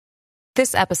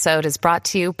This episode is brought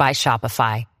to you by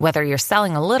Shopify. Whether you're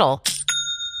selling a little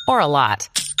or a lot,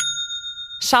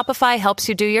 Shopify helps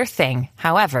you do your thing,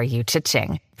 however you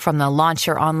cha-ching. From the launch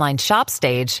your online shop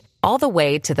stage, all the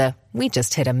way to the we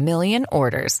just hit 1 million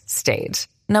orders stage.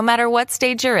 No matter what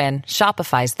stage you're in,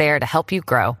 Shopify's there to help you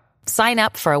grow. Sign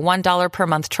up for a $1 per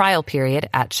month trial period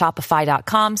at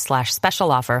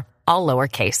shopify.com/special offer, all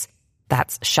lowercase.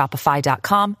 That's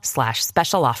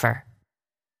shopify.com/special offer.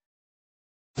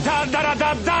 Da da da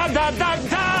da da da da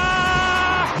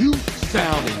da! You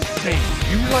sound insane.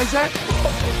 You realize that?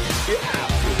 Yeah.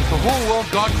 The whole world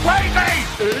gone crazy!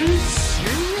 Are you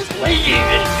serious? Ladies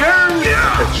and germs!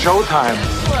 It's showtime.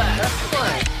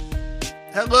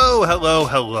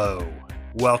 Hello.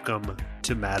 Welcome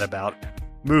to Mad About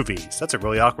Movies. That's a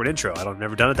really awkward intro. I've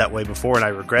never done it that way before, and I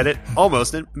regret it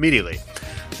almost immediately.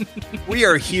 We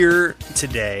are here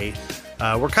today.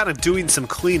 We're kind of doing some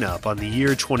cleanup on the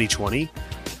year 2020.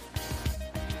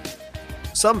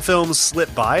 Some films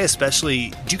slip by, especially.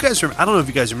 Do you guys? I don't know if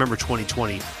you guys remember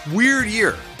 2020. Weird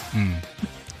year.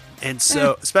 And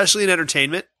so, especially in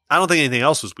entertainment, I don't think anything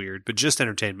else was weird, but just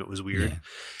entertainment was weird. Yeah.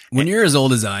 When you're as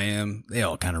old as I am, they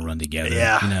all kind of run together.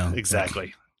 Yeah, you know? exactly.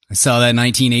 Like, I saw that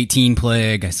 1918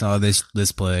 plague. I saw this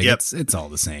plague. Yep. It's all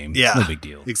the same. Yeah, it's no big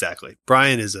deal. Exactly.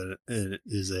 Brian is a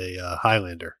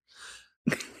Highlander,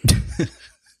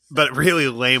 but really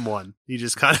lame one. You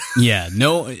just kind of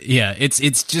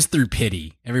It's just through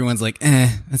pity. Everyone's like,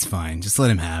 that's fine. Just let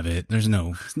him have it. There's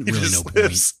no point.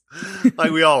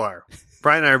 Like we all are.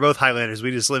 Brian and I are both Highlanders.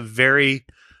 We just live very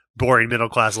boring middle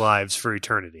class lives for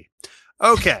eternity.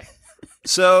 Okay,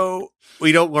 so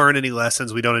we don't learn any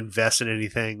lessons. We don't invest in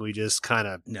anything. We just kind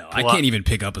of I can't even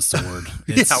pick up a sword.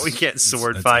 We can't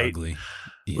sword fight. Ugly.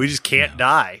 Yeah, we just can't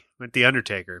die with the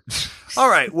Undertaker. All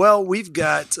right. Well, we've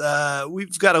got a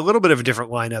little bit of a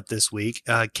different lineup this week.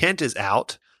 Kent is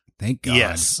out. Thank God.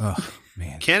 Yes. Oh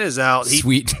man. Kent is out.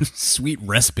 Sweet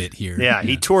respite here. Yeah.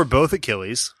 He tore both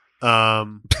Achilles. Yeah.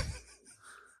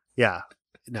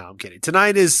 No, I'm kidding.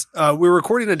 Tonight is we're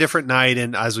recording a different night,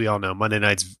 and as we all know, Monday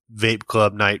night's Vape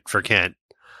Club night for Kent.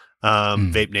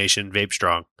 Vape Nation, Vape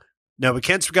Strong. No, but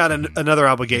Kent's got another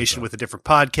obligation with a different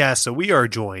podcast, so we are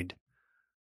joined.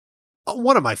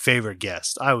 One of my favorite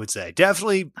guests, I would say,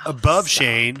 definitely above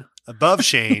Shane.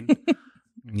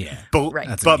 Yeah,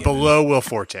 but below Will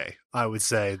Forte, I would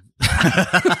say.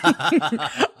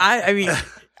 I mean,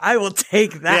 I will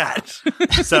take that.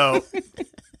 Yeah.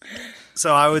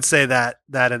 So I would say that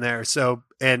in there. So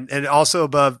and also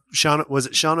above Sean, was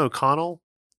it Sean O'Connell?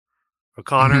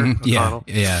 O'Connor? O'Connell?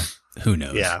 Yeah. Who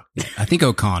knows? Yeah. I think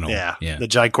O'Connell. Yeah. The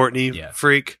Jai Courtney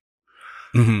freak.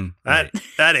 Mm-hmm.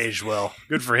 That aged well.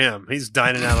 Good for him. He's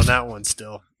dining out on that one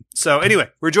still. So anyway,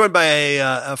 we're joined by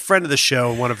a friend of the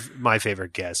show, one of my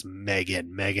favorite guests,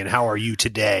 Megan. Megan, how are you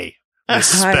today?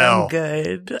 I'm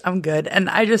good. And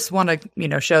I just want to,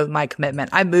 show my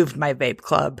commitment. I moved my vape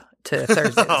club to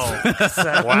Thursdays.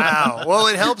 Wow. Well,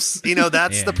 it helps.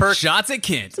 That's the perk. Shots at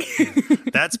Kent.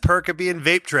 That's perk of being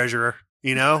vape treasurer.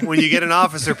 When you get an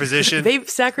officer position. Vape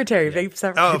secretary.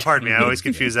 Oh, pardon me. I always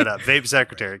confuse that up. Vape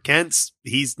secretary. Kent's,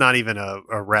 he's not even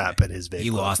a rep at his vape He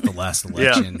club. lost the last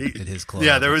election at his club.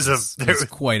 Yeah, there was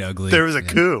quite ugly. There was a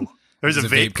coup. There was a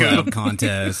vape coup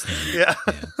contest. Yeah.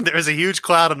 There was a huge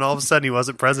cloud, and all of a sudden he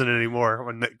wasn't president anymore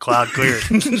when the cloud cleared.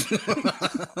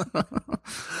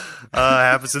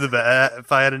 Happens to the best.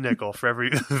 If I had a nickel for every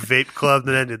vape club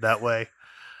that ended that way.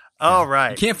 All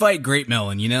right. You can't fight Great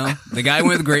Melon, The guy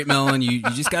went with Great Melon. You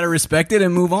just got to respect it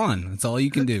and move on. That's all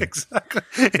you can do. Exactly.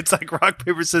 It's like rock,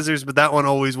 paper, scissors, but that one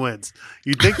always wins.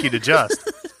 You'd think you'd adjust.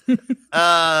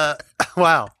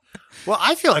 Wow. Well,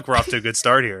 I feel like we're off to a good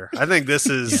start here. I think this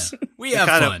is... We have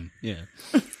fun.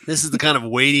 This is the kind of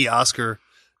weighty Oscar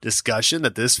discussion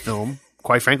that this film,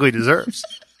 quite frankly, deserves.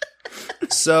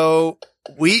 So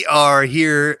we are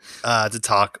here to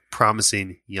talk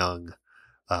Promising Young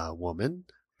Woman.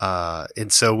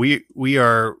 And so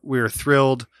we're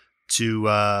thrilled to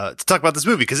talk about this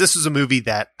movie, because this was a movie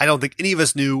that I don't think any of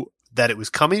us knew that it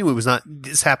was coming. It was not.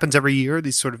 This happens every year.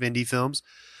 These sort of indie films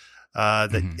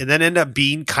and then end up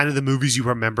being kind of the movies you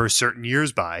remember certain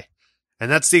years by.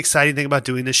 And that's the exciting thing about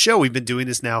doing this show. We've been doing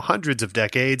this now hundreds of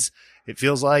decades, it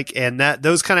feels like, and that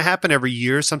those kind of happen every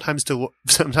year. Sometimes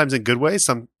in good ways,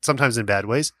 sometimes in bad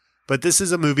ways. But this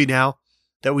is a movie now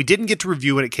that we didn't get to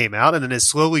review when it came out, and then has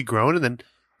slowly grown, and then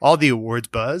all the awards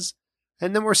buzz.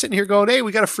 And then we're sitting here going, hey,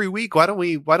 we got a free week. Why don't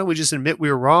we just admit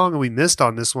we were wrong and we missed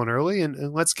on this one early,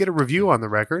 and let's get a review on the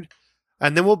record.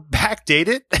 And then we'll backdate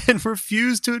it and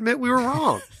refuse to admit we were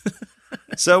wrong.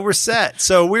 So we're set.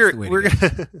 So we're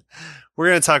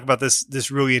gonna talk about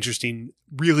this really interesting,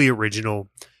 really original,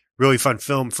 really fun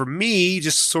film. For me,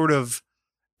 just sort of,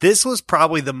 this was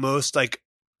probably the most like,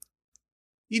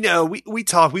 we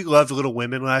loved Little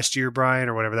Women last year, Brian,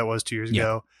 or whatever that was 2 years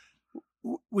ago.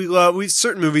 We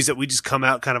certain movies that we just come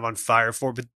out kind of on fire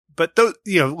for, but those,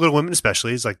 Little Women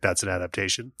especially is like, that's an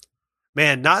adaptation.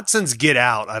 Man, not since Get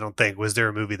Out, I don't think, was there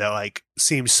a movie that like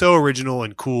seemed so original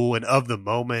and cool and of the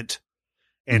moment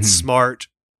and smart,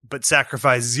 but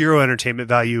sacrificed zero entertainment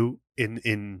value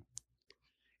in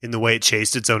the way it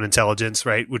chased its own intelligence,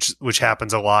 right? Which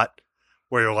happens a lot,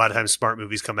 where a lot of times smart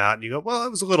movies come out and you go, well, it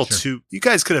was a little too, you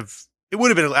guys could have, it would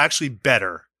have been actually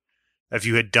better if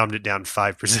you had dumbed it down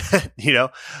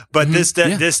 5%, but this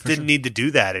didn't need to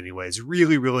do that anyways.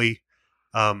 Really, really,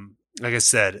 like I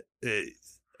said,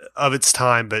 of its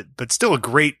time, but still a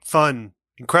great, fun,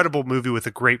 incredible movie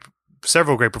with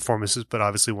several great performances, but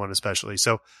obviously one especially.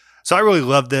 So I really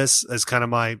love this as kind of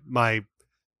my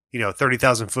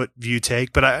 30,000 foot view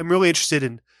take, but I'm really interested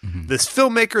in this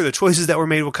filmmaker, the choices that were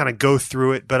made. We'll kind of go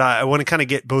through it, but I want to kind of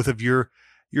get both of your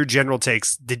general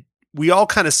takes. We all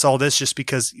kind of saw this just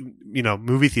because,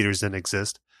 movie theaters didn't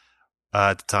exist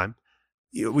at the time.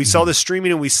 We saw this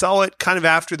streaming and we saw it kind of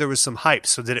after there was some hype.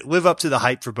 So did it live up to the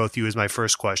hype for both of you is my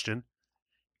first question.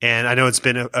 And I know it's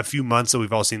been a few months, so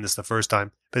we've all seen this the first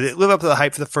time, but did it live up to the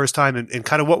hype for the first time? And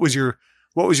kind of what was your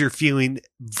feeling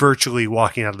virtually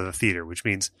walking out of the theater, which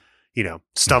means,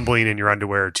 stumbling in your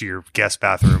underwear to your guest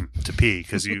bathroom to pee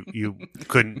because you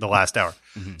couldn't the last hour.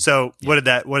 So what did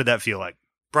that feel like?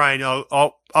 Brian,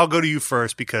 I'll go to you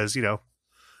first because,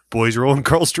 boys roll and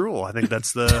girls drool. I think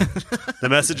that's the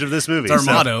message of this movie. It's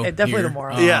our motto. Definitely the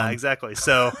moral. Yeah, exactly.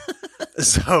 So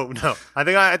no, I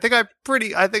think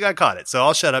I caught it. So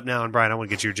I'll shut up now. And Brian, I want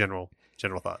to get your general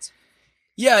thoughts.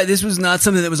 Yeah, this was not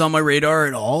something that was on my radar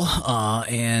at all.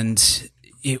 And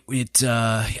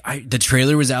the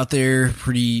trailer was out there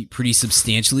pretty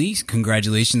substantially.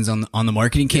 Congratulations on the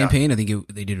marketing campaign. Yeah. I think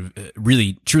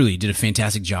they truly did a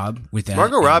fantastic job with that.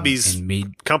 Margot Robbie's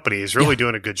company is really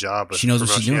doing a good job. She knows what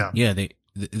she's doing. Yeah,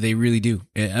 they really do.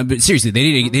 But seriously,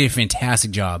 they did a fantastic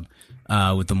job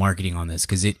with the marketing on this,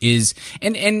 because it is,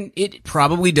 and it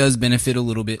probably does benefit a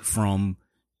little bit from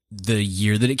the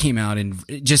year that it came out, and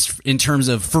just in terms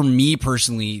of, for me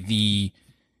personally,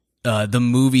 the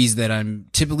movies that I'm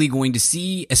typically going to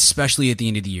see, especially at the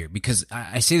end of the year, because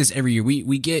I say this every year.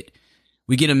 We get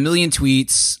a million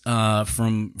tweets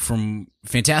from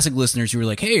fantastic listeners who are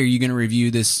like, "Hey, are you going to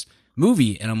review this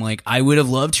movie?" And I'm like, I would have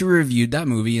loved to have reviewed that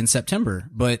movie in September,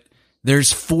 but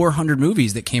there's 400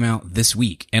 movies that came out this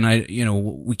week, and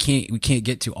we can't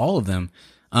get to all of them.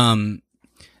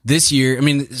 This year, I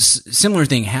mean, similar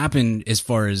thing happened as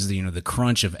far as the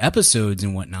crunch of episodes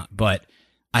and whatnot, but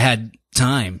I had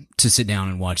time to sit down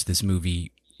and watch this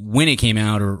movie when it came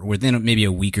out, or within maybe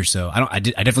a week or so. I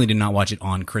definitely did not watch it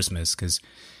on Christmas, because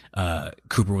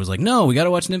Cooper was like, "No, we got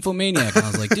to watch Nymphomaniac," and I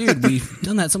was like, "Dude, we've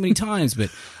done that so many times."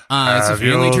 But it's a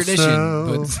family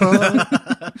tradition.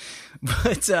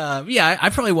 But yeah, I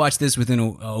probably watched this within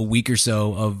a week or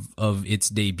so of its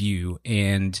debut,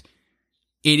 and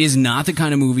it is not the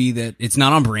kind of movie it's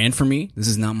not on brand for me. This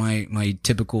is not my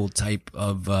typical type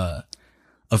of a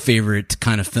favorite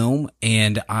kind of film.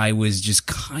 And I was just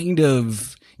kind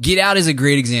of, Get Out is a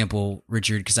great example,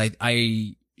 Richard, because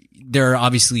there are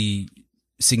obviously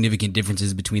significant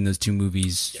differences between those two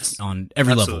movies on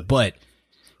every level, but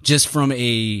just from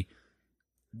like,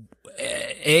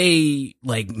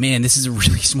 man, this is a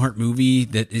really smart movie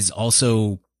that is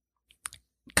also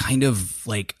kind of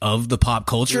like of the pop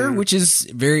culture, which is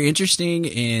very interesting,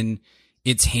 and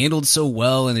it's handled so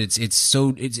well, and it's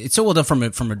so well done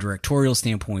from a directorial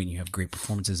standpoint. You have great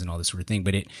performances and all this sort of thing,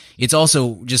 but it's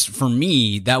also, just for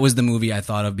me, that was the movie I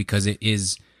thought of, because it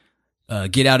is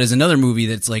Get Out is another movie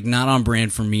that's like not on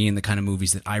brand for me, and the kind of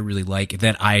movies that I really like,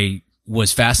 that I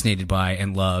was fascinated by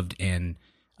and loved, and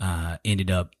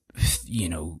ended up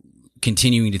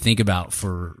continuing to think about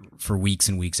for weeks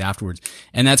and weeks afterwards.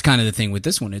 And that's kind of the thing with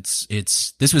this one.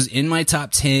 This was in my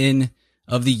top 10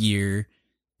 of the year,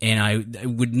 and I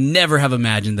would never have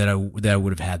imagined that I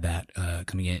would have had that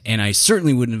coming in. And I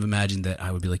certainly wouldn't have imagined that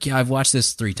I would be like, yeah, I've watched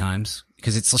this 3 times,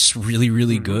 because it's just really,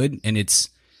 really good. And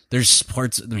there's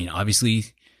parts, I mean, obviously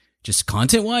just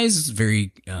content wise, it's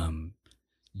very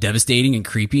devastating and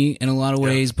creepy in a lot of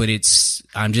ways, but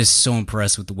I'm just so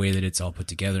impressed with the way that it's all put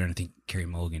together, and I think Carey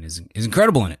Mulligan is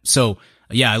incredible in it. So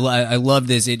yeah, I love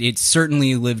this. It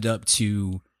certainly lived up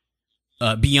to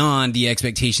beyond the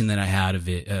expectation that I had of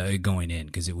it going in,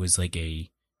 because it was like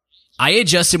I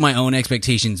adjusted my own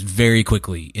expectations very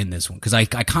quickly in this one, because I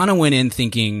kind of went in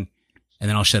thinking, and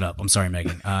then I'll shut up. I'm sorry,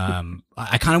 Megan.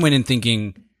 I kind of went in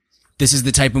thinking this is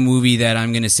the type of movie that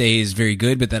I'm going to say is very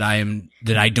good, but that I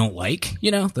don't like,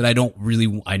 that I don't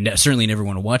really, certainly never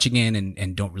want to watch again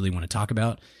and don't really want to talk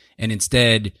about. And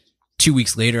instead, 2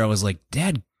 weeks later, I was like,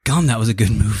 Dad gum, that was a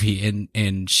good movie.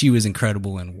 And she was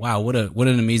incredible. And wow, what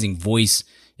an amazing voice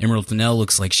Emerald Fennell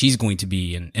looks like she's going to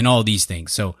be, and all these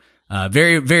things. So,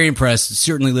 very, very impressed.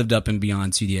 Certainly lived up and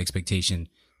beyond to the expectation.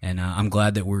 And, I'm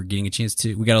glad that we're getting a chance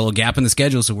we got a little gap in the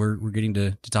schedule. So we're getting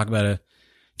to talk about a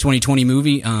 2020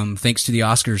 movie. Thanks to the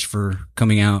Oscars for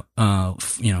coming out,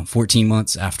 14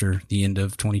 months after the end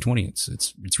of 2020.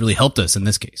 It's really helped us in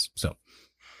this case. So.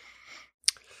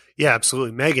 Yeah,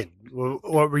 absolutely. Megan,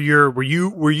 what were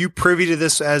you privy to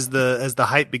this as the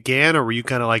hype began, or were you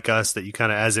kind of like us that you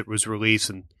kind of, as it was released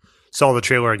and saw the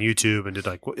trailer on YouTube and did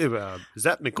like, is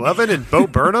that McLovin and Bo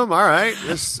Burnham? All right.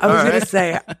 Yes, I was going to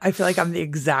say, I feel like I'm the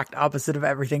exact opposite of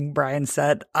everything Brian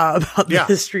said about the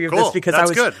history of this, because I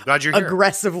was Glad you're here.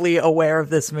 aggressively aware of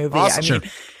this movie. Awesome. I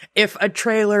mean, if a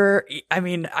trailer,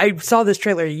 I saw this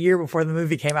trailer a year before the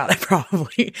movie came out,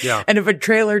 and if a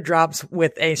trailer drops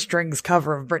with a Strings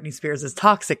cover of Britney Spears'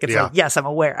 Toxic, it's like, yes, I'm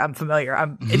aware, I'm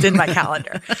familiar, it's in my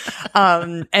calendar.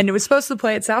 And it was supposed to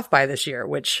play at South by this year,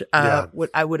 which, I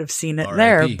would have seen it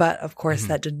there, but of course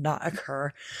that did not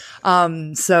occur.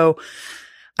 So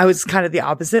I was kind of the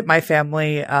opposite. My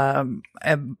family,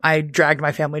 I dragged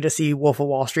my family to see Wolf of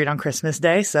Wall Street on Christmas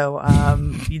Day. So,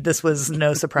 this was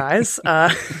no surprise.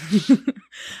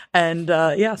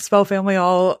 And Spell family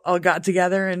all got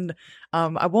together, and,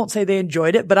 I won't say they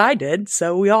enjoyed it, but I did.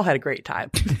 So we all had a great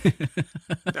time.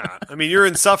 I mean, you're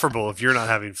insufferable if you're not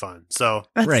having fun. So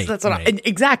that's what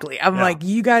exactly. I'm like,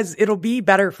 you guys, it'll be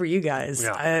better for you guys.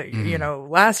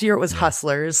 Last year it was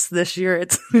Hustlers. This year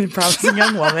it's Promising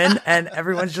Young Woman, and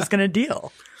everyone's just going to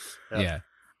deal. Yeah.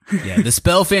 The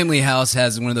Spell family house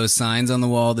has one of those signs on the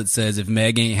wall that says, if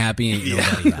Meg ain't happy, ain't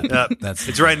nobody happy.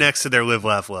 It's right next to their Live,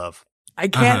 Laugh, Love. I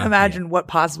can't imagine what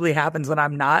possibly happens when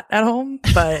I'm not at home,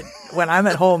 but when I'm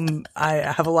at home, I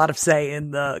have a lot of say in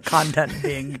the content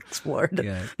being explored.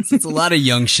 Yeah, it's a lot of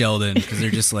young Sheldon, because they're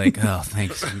just like, oh,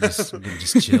 thanks, we're gonna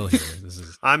just chill here.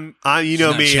 I'm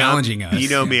challenging us. You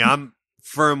know me, I'm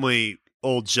firmly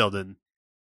old Sheldon.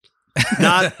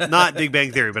 Not Big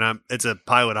Bang Theory, but it's a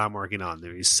pilot I'm working on.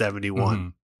 He's 71. Mm-hmm.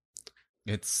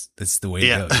 It's the way to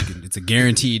go. It's a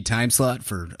guaranteed time slot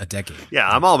for a decade. Yeah,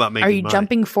 I'm all about making money. Are you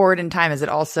jumping forward in time? Is it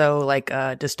also like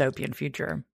a dystopian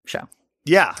future show?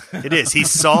 Yeah, it is. He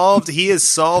has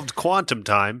solved quantum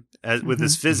time with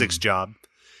his physics job,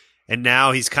 and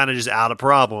now he's kind of just out of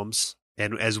problems.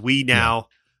 And as we now,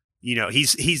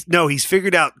 he's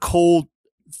figured out cold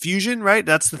fusion, right?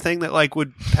 That's the thing that like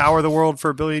would power the world for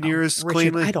a billion years Richard,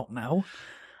 cleanly. I don't know.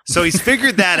 So he's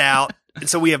figured that out. And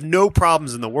so we have no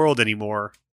problems in the world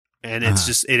anymore. And it's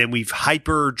just, and we've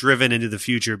hyper driven into the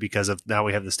future because of now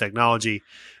we have this technology.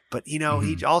 But, he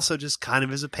also just kind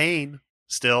of is a pain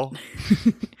still.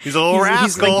 He's a little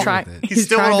rascal. He's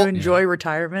still trying to enjoy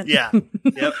retirement. Yeah.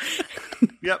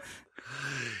 Yep.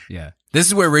 Yeah. This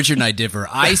is where Richard and I differ.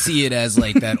 I see it as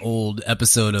like that old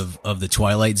episode of The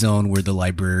Twilight Zone where the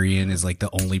librarian is like the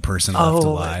only person left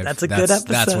alive. That's a good episode.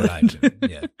 That's what I do.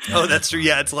 Yeah. Oh, that's true.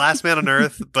 Yeah, it's Last Man on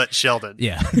Earth, but Sheldon.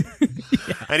 Yeah.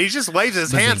 And he just waves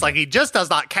his hands like he just does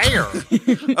not care.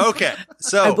 Okay.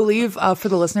 So I believe for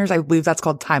the listeners, that's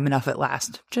called Time Enough at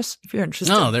Last. Just if you're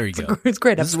interested. Oh, there you go. It's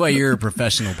great. This is why you're a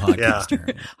professional podcaster.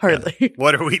 Yeah. Hardly. Yeah.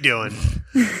 What are we doing?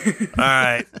 All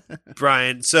right,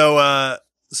 Brian.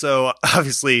 So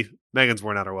obviously Megan's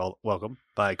worn out her welcome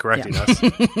by correcting us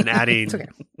and adding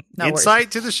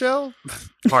insight to the show.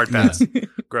 Hard pass.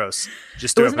 Gross.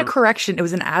 Just it wasn't a correction. It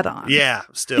was an add-on. Yeah.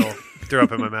 Still threw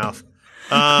up in my mouth.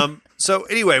 So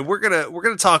anyway, we're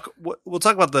gonna talk. We'll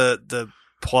talk about the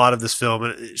plot of this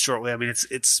film shortly. I mean,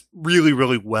 it's really,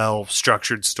 really well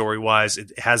structured story wise.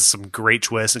 It has some great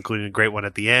twists, including a great one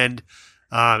at the end.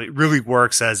 It really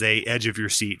works as a edge of your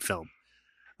seat film.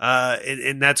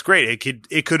 And that's great.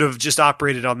 It could have just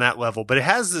operated on that level, but it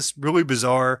has this really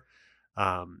bizarre,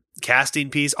 casting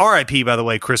piece. R.I.P. by the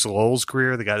way, Chris Lowell's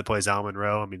career, the guy that plays Al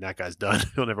Monroe. I mean, that guy's done.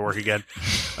 He'll never work again.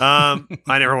 I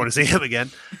never want to see him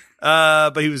again.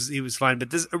 But he was fine. But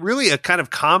this really a kind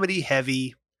of comedy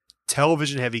heavy,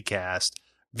 television heavy cast,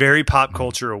 very pop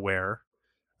culture aware.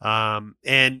 And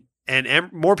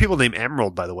more people named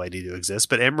Emerald, by the way, need to exist,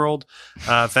 but Emerald,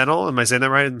 Fennell, am I saying that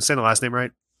right? Am I saying the last name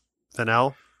right?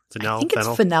 Fennell? I think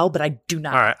it's Fennell, but I do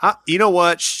not. All right. You know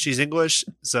what? She's English,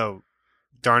 so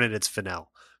darn it, it's Fennell.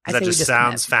 That just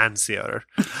sounds fancier.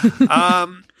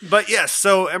 But yes,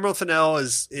 so Emerald Fennell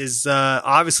is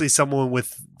obviously someone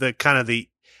with the kind of the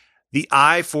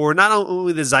eye for not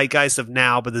only the zeitgeist of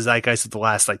now, but the zeitgeist of the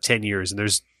last like 10 years. And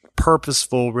there's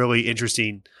purposeful, really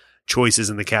interesting choices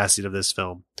in the casting of this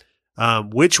film.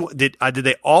 Which one did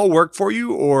they all work for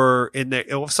you, or in there?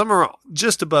 Some are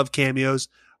just above cameos,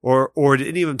 or did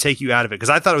any of them take you out of it? Because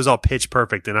I thought it was all pitch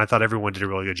perfect, and I thought everyone did a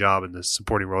really good job in the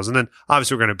supporting roles. And then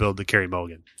obviously we're going to build to Carey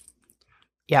Mulligan.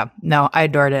 Yeah, no, I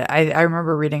adored it. I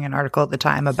remember reading an article at the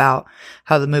time about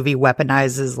how the movie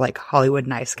weaponizes like Hollywood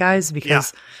nice guys,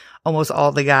 because almost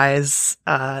all the guys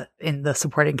in the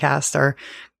supporting cast are,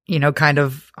 kind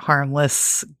of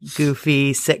harmless,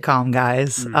 goofy sitcom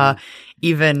guys. Mm-hmm.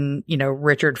 Even,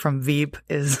 Richard from Veep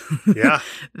is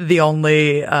the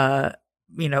only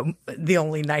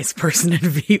nice person in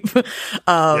Veep.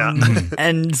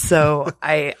 And so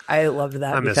I loved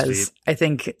that because Veep. I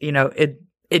think,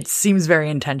 it seems very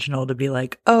intentional to be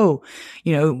like, oh,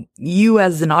 you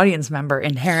as an audience member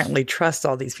inherently trust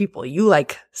all these people. You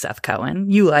like Seth Cohen.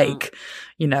 You like,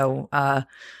 I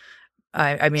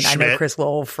mean, Schmidt. I know Chris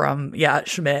Lowell from,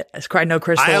 Schmidt. I know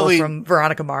Chris Lowell from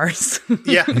Veronica Mars.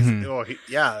 Yeah.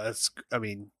 That's,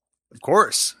 of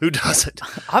course. Who doesn't?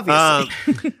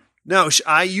 Obviously. No,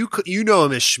 you know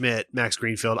him as Schmidt, Max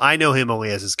Greenfield. I know him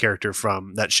only as his character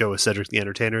from that show with Cedric the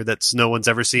Entertainer that's no one's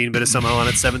ever seen, but is somehow on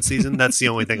its 7th season. That's the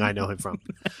only thing I know him from.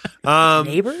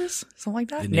 Neighbors? Something like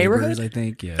that? The Neighborhood? I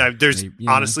think, yeah.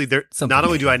 Honestly, not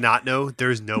only do I not know,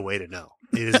 there's no way to know.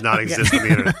 It does not exist on the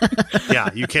internet. Yeah,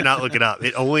 you cannot look it up.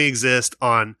 It only exists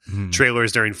on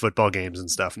trailers during football games and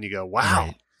stuff, and you go, wow.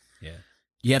 Right. Yeah.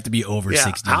 You have to be over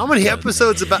 60. How many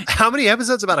episodes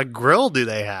about a grill do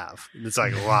they have? It's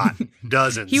like a lot.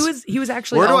 Dozens. He was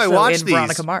actually Where do I watch in these?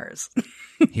 Veronica Mars.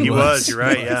 He was. You're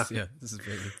right. Yeah. This is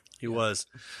very good. He was.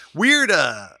 Weird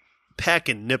peck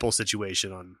and nipple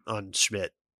situation on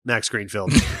Schmidt, Max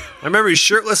Greenfield. I remember he's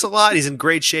shirtless a lot. He's in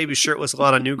great shape. He's shirtless a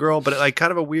lot on New Girl, but like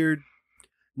kind of a weird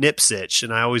nip sitch,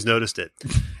 and I always noticed it.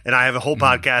 And I have a whole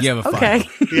podcast. You have a file.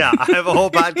 Yeah, I have a whole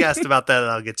podcast about that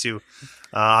I'll get to.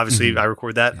 Obviously, I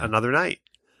record that another night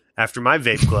after my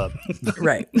vape club.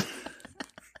 Right.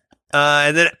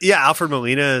 And then, Alfred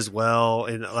Molina as well.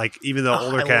 And like, even the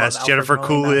older cast, Jennifer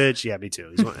Coolidge. Yeah, me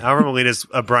too. Alfred Molina's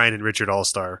a Brian and Richard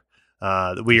All-Star.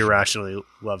 We irrationally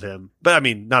love him. But I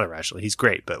mean, not irrationally. He's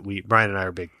great. But Brian and I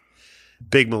are big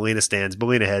Molina stands,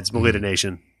 Molina heads, Molina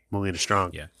Nation, Molina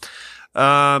strong. Yeah.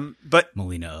 But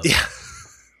Molina. Yeah.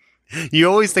 You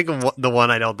always think of the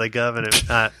one I don't think of, and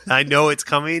I know it's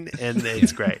coming, and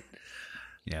it's great.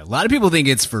 Yeah, a lot of people think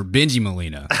it's for Benji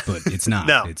Molina, but it's not.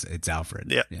 No. It's Alfred.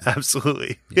 Yeah,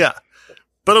 absolutely. Yeah.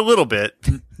 But a little bit.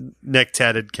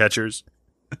 Neck-tatted catchers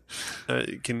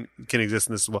can exist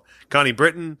in this as well. Connie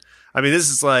Britton. I mean, this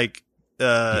is like,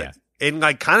 in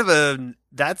like kind of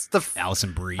that's the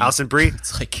Alison Brie.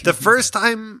 It's like the first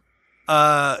time.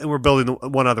 And we're building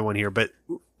one other one here, but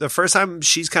the first time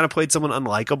she's kind of played someone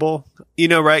unlikable,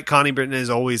 right? Connie Britton is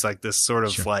always like this sort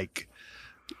of like,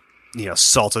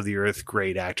 salt of the earth,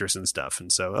 great actress and stuff.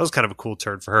 And so that was kind of a cool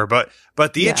turn for her. But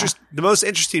the most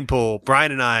interesting pull,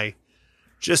 Brian and I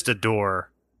just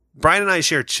adore. Brian and I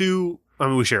share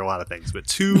we share a lot of things, but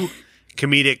two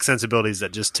comedic sensibilities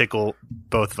that just tickle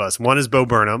both of us. One is Bo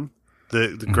Burnham,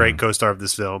 the great co-star of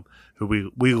this film,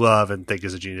 who we love and think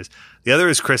is a genius. The other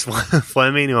is Chris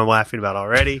Fleming, who I'm laughing about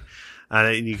already.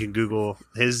 And you can Google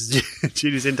his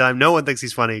Genius in Time. No one thinks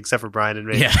he's funny except for Brian and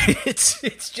me. Yeah,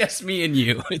 it's just me and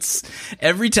you. It's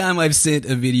every time I've sent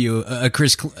a video, a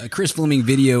Chris Fleming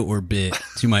video or bit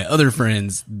to my other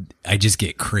friends, I just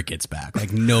get crickets back.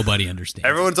 Like nobody understands.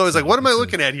 Everyone's always like, "What am I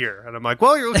looking at here?" And I'm like,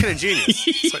 "Well, you're looking at Genius.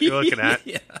 That's what you're looking at."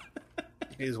 Yeah.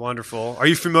 He's wonderful. Are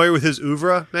you familiar with his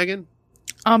oeuvre, Megan?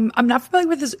 I'm not familiar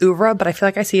with his oeuvre, but I feel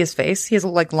like I see his face. He has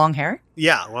like long hair.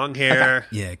 Yeah, long hair.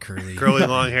 Okay. Yeah, curly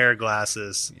long hair,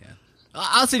 glasses. Yeah,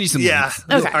 I'll send you some. Yeah.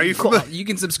 Okay. Are you cool? You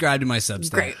can subscribe to my Substack.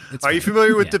 Great. Are you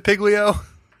familiar with DePiglio?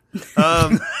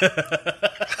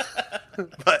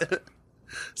 But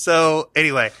so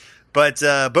anyway, but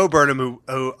Bo Burnham,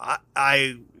 who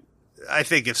I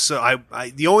think if so,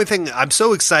 the only thing I'm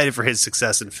so excited for his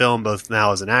success in film, both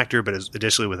now as an actor, but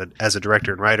additionally as a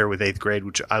director and writer with 8th Grade,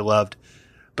 which I loved.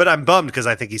 But I'm bummed because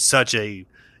I think he's such a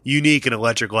unique and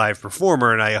electric live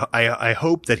performer, and I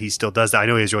hope that he still does that. I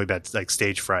know he has really bad like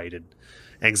stage fright and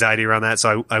anxiety around that,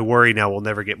 so I worry now we'll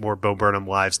never get more Bo Burnham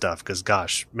live stuff because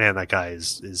gosh, man, that guy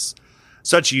is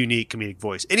such a unique comedic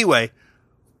voice. Anyway,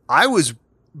 I was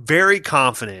very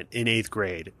confident in 8th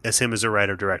Grade as him as a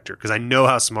writer-director because I know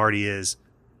how smart he is.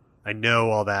 I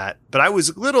know all that. But I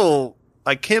was a little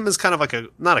like him as kind of like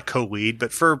not a co-lead,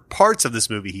 but for parts of this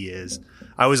movie he is.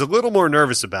 I was a little more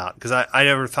nervous about because I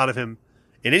never thought of him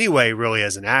in any way really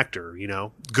as an actor,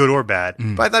 good or bad.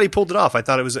 But I thought he pulled it off. I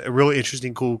thought it was a really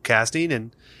interesting, cool casting.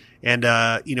 And And,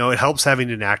 it helps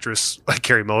having an actress like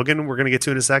Carey Mulligan, we're going to get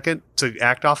to in a second, to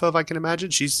act off of, I can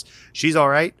imagine. She's all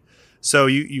right. So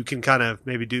you can kind of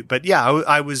maybe do, but yeah,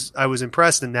 I was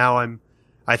impressed. And now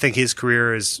I think his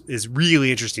career is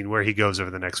really interesting where he goes over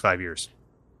the next 5 years.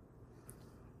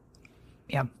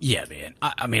 Yeah. Yeah, man.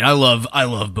 I mean, I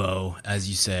love Bo, as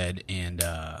you said. And,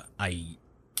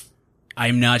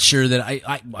 I'm not sure that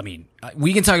I mean,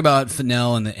 we can talk about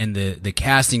Fennell and the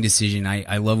casting decision.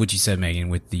 I love what you said, Megan,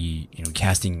 with the,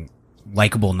 casting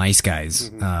likable, nice guys,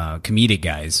 comedic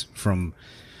guys from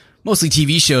mostly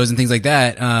TV shows and things like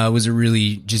that, was a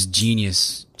really just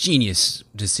genius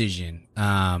decision.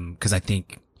 'Cause I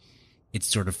think it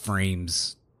sort of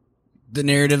frames the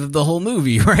narrative of the whole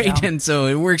movie, right? Yeah. And so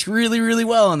it works really, really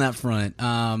well on that front.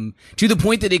 To the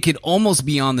point that it could almost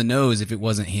be on the nose if it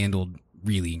wasn't handled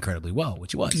really incredibly well,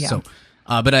 which it was. Yeah. So,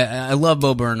 but I love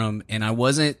Bo Burnham, and I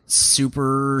wasn't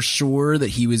super sure that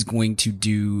he was going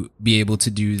to be able to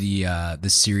do the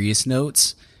serious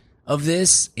notes of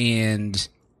this. And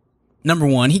number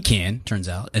one, he can, turns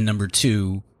out. And number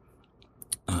two,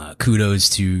 kudos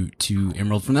to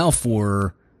Emerald Fennell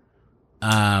for,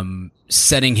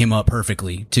 setting him up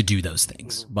perfectly to do those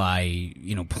things by,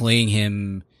 playing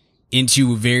him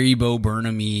into very Bo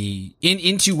Burnham-y,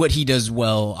 into what he does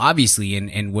well, obviously,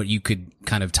 and what you could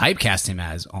kind of typecast him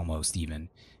as almost even,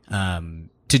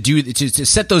 to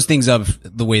set those things up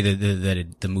the way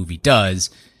that the movie does,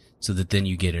 so that then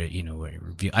you get a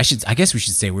review. I guess we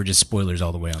should say we're just spoilers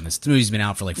all the way on this. The movie's been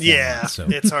out for like 4 months, so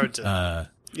it's hard to.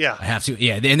 Yeah, I have to.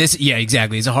 Yeah, and this. Yeah,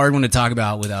 exactly. It's a hard one to talk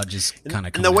about without just kind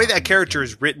of. And the way that character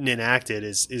is written and acted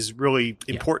is really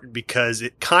important because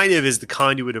it kind of is the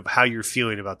conduit of how you're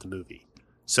feeling about the movie.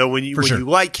 So when you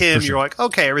like him, you're like,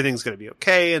 okay, everything's going to be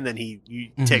okay, and then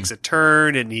he takes a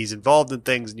turn and he's involved in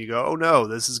things, and you go, oh no,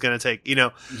 this is going to take.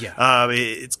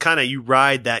 It's kind of you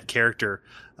ride that character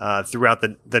throughout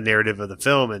the narrative of the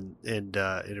film and in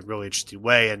a really interesting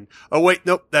way. And oh wait,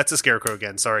 nope, that's a scarecrow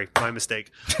again. Sorry, my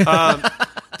mistake.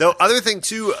 The other thing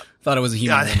too, thought it was a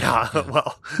human.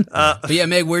 But yeah,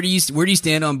 Meg, where do you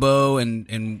stand on Bo,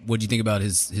 and what do you think about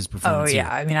his performance? Oh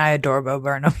yeah, I mean, I adore Bo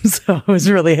Burnham, so I was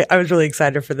really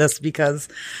excited for this because,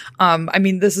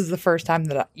 this is the first time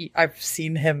that I've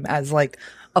seen him as like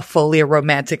a fully a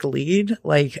romantic lead.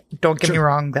 Like, don't get me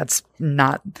wrong, that's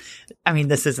not.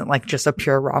 This isn't like just a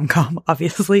pure rom-com,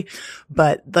 obviously,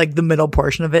 But like the middle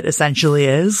portion of it essentially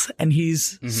is, and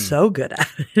he's so good at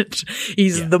it.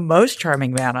 He's the most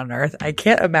charming man on earth. I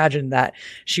can't imagine that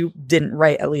she didn't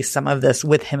write at least some of this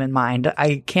with him in mind.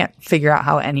 I can't figure out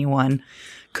how anyone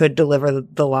could deliver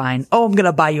the line, "Oh, I'm going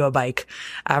to buy you a bike,"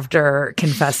 after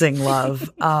confessing love,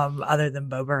 other than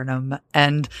Bo Burnham.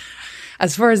 And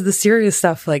as far as the serious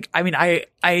stuff,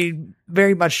 I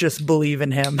very much just believe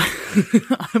in him.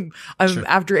 I'm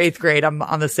after 8th grade, I'm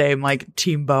on the same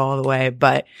team Bo all the way.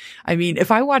 But if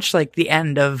I watch the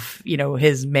end of,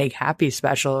 his Make Happy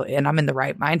special and I'm in the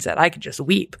right mindset, I could just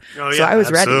weep. Oh, yeah, so I was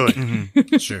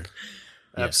ready. Sure.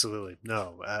 Yeah. Absolutely.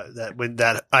 No,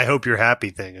 that I hope you're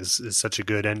happy thing is such a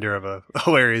good ender of a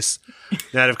hilarious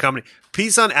night of comedy.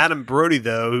 Piece on Adam Brody,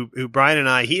 though, who Brian and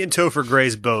I, he and Topher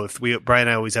Grace both, Brian and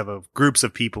I always have groups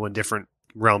of people in different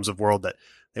realms of world that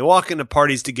they walk into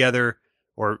parties together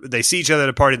or they see each other at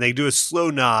a party and they do a slow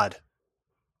nod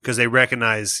because they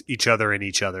recognize each other in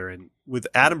each other. And with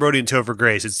Adam Brody and Topher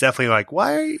Grace, it's definitely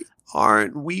why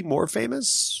aren't we more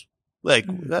famous?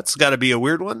 That's got to be a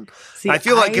weird one. See, I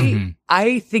feel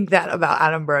I think that about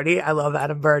Adam Brody. I love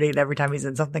Adam Brody, and every time he's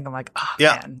in something, I'm like, oh,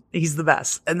 man, he's the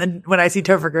best. And then when I see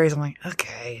Topher Grace, I'm like,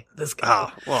 okay, this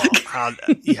guy. Oh, well, how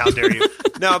dare you?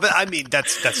 No, but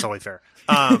that's totally fair.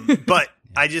 But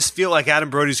I just feel like Adam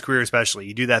Brody's career, especially,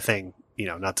 you do that thing,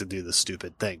 not to do the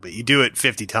stupid thing, but you do it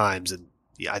 50 times, and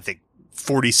I think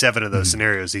 47 of those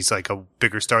scenarios, he's a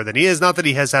bigger star than he is. Not that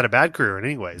he has had a bad career in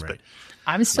any ways, but.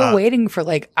 I'm still waiting for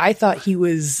I thought he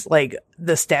was the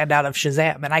standout of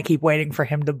Shazam, and I keep waiting for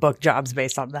him to book jobs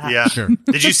based on that. Yeah, sure.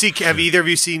 Have either of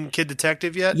you seen Kid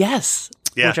Detective yet? Yes.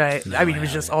 Yeah. Which it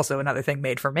was just also another thing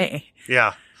made for me.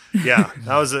 Yeah. Yeah.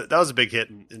 That was a big hit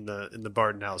in the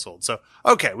Barton household. So,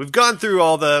 okay. We've gone through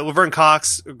all the Laverne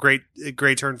Cox, great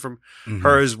turn from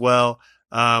her as well.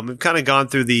 We've kind of gone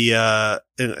through the,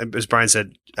 as Brian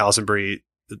said, Alison Brie,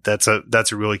 that's a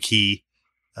really key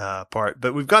part,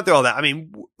 but we've gone through all that.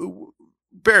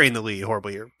 Burying the lead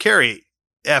horribly here. Carey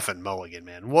effing Mulligan,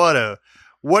 man. What a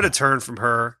turn from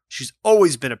her. She's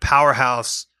always been a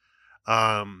powerhouse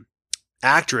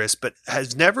actress, but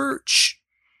has never,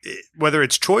 whether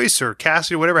it's choice or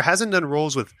casting or whatever, hasn't done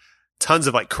roles with tons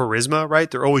of charisma,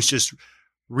 right? They're always just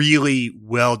really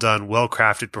well done, well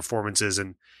crafted performances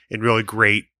and really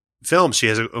great films. She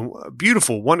has a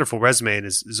beautiful, wonderful resume and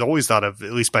is always thought of,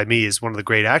 at least by me, as one of the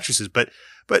great actresses. But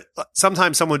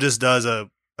sometimes someone just does a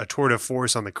tour de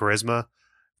force on the charisma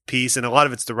piece, and a lot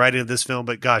of it's the writing of this film.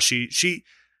 But gosh,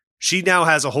 she now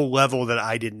has a whole level that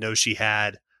I didn't know she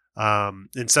had,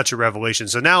 in such a revelation.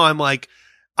 So now I'm like,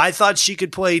 I thought she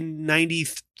could play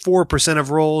 94%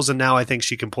 of roles, and now I think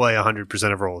she can play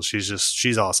 100% of roles.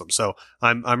 She's awesome. So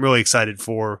I'm really excited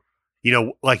for,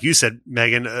 like you said,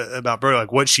 Megan, about Berto,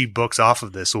 like what she books off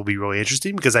of this will be really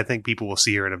interesting, because I think people will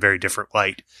see her in a very different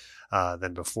light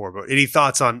than before. But any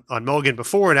thoughts on Mulligan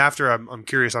before and after? I'm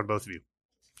curious on both of you.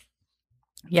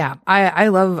 Yeah, I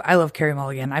love Carey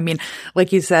Mulligan. I mean,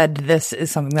 like you said, this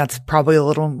is something that's probably a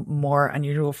little more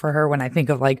unusual for her. When I think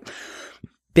of like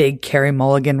big Carey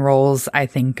Mulligan roles, I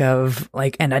think of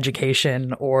like An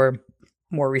Education or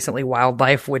more recently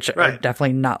Wildlife, which are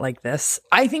definitely not like this.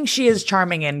 I think she is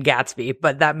charming in Gatsby,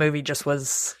 but that movie just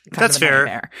was kind of a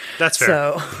nightmare. That's fair.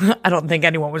 So I don't think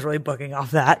anyone was really booking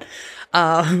off that.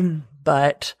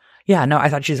 But yeah, no, I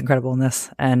thought she's incredible in this.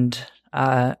 And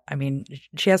I mean,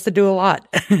 she has to do a lot.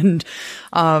 And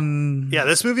yeah,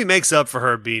 this movie makes up for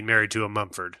her being married to a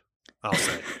Mumford, I'll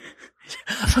say.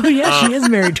 Oh yeah, she is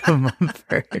married to a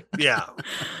Mumford. Yeah.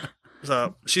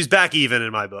 So she's back even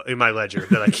in my book, in my ledger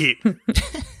that I keep.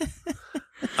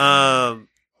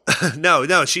 No,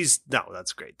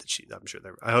 that's great that I'm sure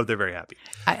I hope they're very happy.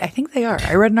 I think they are.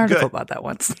 I read an article about that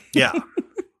once. Yeah.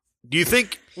 Do you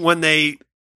think when they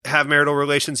have marital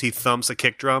relations, he thumps a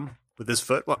kick drum with his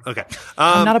foot? Well, okay.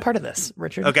 I'm not a part of this,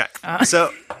 Richard. Okay.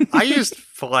 So I used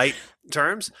polite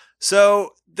terms.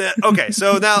 So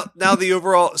now the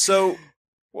overall,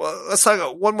 well, let's talk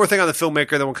about one more thing on the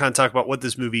filmmaker, then we'll kind of talk about what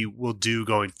this movie will do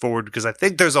going forward, because I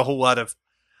think there's a whole lot of,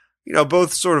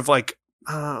 both sort of like,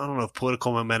 I don't know if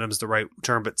political momentum is the right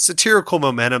term, but satirical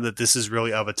momentum that this is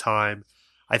really of a time.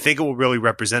 I think it will really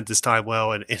represent this time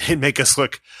well and make us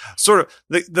look sort of,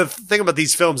 the thing about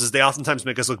these films is they oftentimes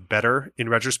make us look better in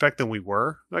retrospect than we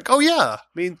were. Like, oh yeah, I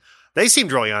mean, they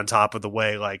seemed really on top of the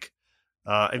way, like,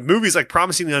 and movies like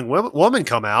Promising Young Woman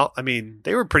come out. I mean,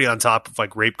 they were pretty on top of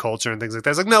like rape culture and things like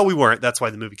that. It's like, no, we weren't. That's why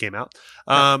the movie came out.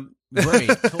 Right.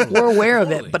 Totally. We're aware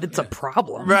of it, but it's a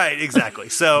problem. Right. Exactly.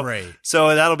 So,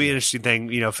 so that'll be an interesting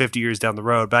thing, 50 years down the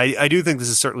road. But I do think this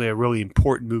is certainly a really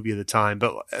important movie of the time.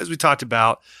 But as we talked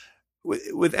about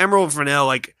with Emerald Fennell,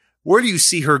 like, where do you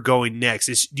see her going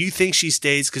next? Do you think she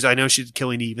stays? Because I know she's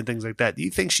Killing Eve and things like that. Do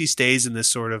you think she stays in this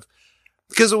sort of,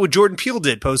 because of what Jordan Peele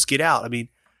did post Get Out? I mean,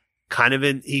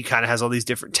 he kind of has all these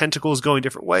different tentacles going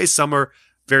different ways. Some are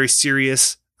very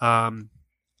serious, genre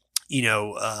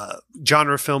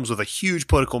films with a huge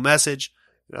political message.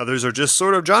 Others are just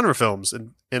sort of genre films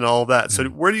and all of that. So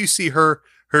where do you see her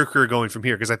career going from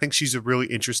here? Because I think she's a really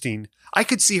interesting, I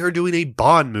could see her doing a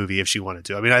Bond movie if she wanted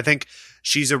to. I mean, I think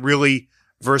she's a really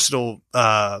versatile,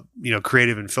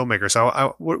 creative and filmmaker.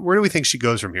 So where do we think she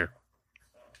goes from here?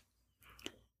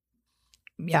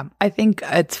 Yeah, I think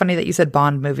it's funny that you said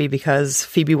Bond movie, because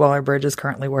Phoebe Waller-Bridge is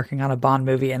currently working on a Bond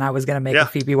movie, and I was going to make a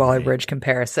Phoebe Waller-Bridge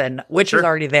comparison, which is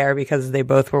already there because they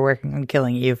both were working on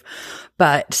Killing Eve.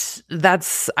 But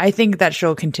I think that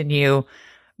she'll continue,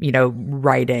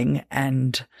 writing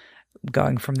and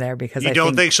going from there, because I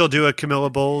don't think she'll do a Camilla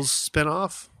Bowles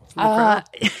spinoff? Well,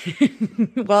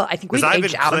 I think we've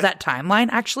aged out of that timeline,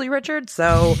 actually, Richard.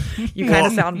 So you kind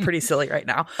of sound pretty silly right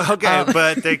now. Okay,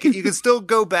 but you can still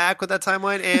go back with that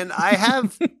timeline, and I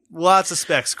have lots of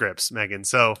spec scripts, Megan.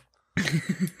 So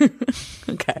okay,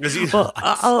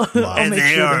 I'll and make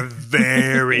they sure are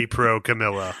very pro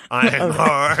Camilla. I am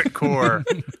hardcore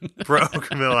pro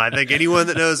Camilla. I think anyone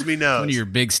that knows me knows. One of your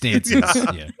big stances.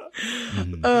 Yeah.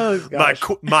 Mm-hmm. Oh gosh,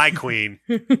 my queen.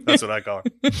 That's what I call her.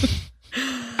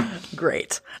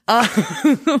 Great.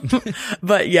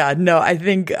 But yeah, no, I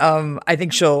think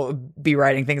she'll be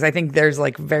writing things. I think there's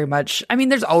like very much, I mean,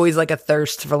 there's always like a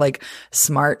thirst for like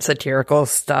smart satirical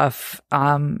stuff,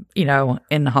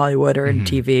 in Hollywood or in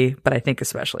TV, but I think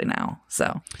especially now.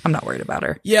 So I'm not worried about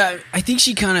her. Yeah. I think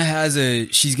she kind of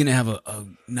she's going to have a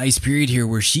nice period here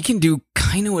where she can do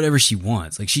kind of whatever she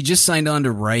wants. Like, she just signed on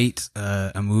to write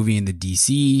a movie in the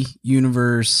DC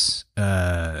universe,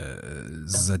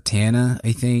 Zatanna,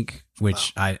 I think,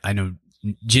 which I know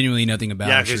genuinely nothing about.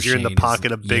 Yeah, because you're in the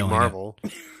pocket of Big Marvel.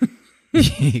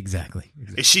 Exactly.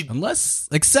 Is she,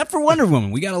 except for Wonder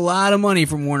Woman, we got a lot of money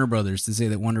from Warner Brothers to say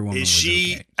that Wonder Woman is was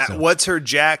she? Okay, so. What's her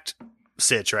jacked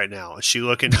sitch right now? Is she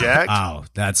looking jacked? Oh,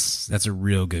 that's a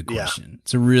real good question. Yeah.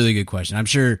 It's a really good question. I'm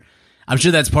sure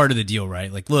that's part of the deal,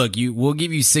 right? Like, look, we'll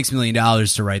give you $6 million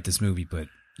to write this movie, but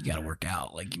you got to work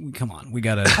out. Like, come on, we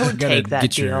got to take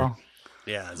that deal.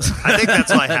 Yeah, I think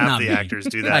that's why half Not the me. actors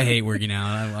do that. I hate working out.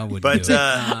 I wouldn't But do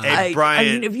it. hey, Brian,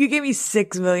 I mean, if you gave me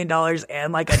 $6 million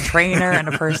and like a trainer and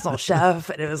a personal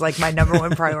chef, and it was like my number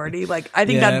one priority, like I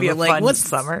think that'd be a but, like, fun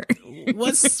summer.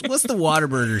 what's the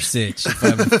Whataburger sitch if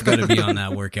I'm going to be on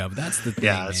that workout? But that's the thing.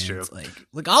 Yeah, that's man. true. It's like,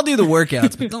 look, I'll do the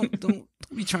workouts, but don't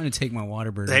be trying to take my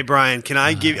Whataburger. hey Brian, can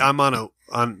I give? I'm on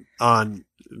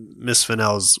Miss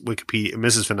Fennell's Wikipedia,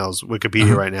 Mrs. Fennell's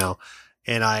Wikipedia right now,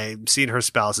 and I'm seeing her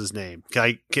spouse's name.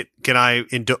 Can I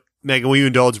Megan, will you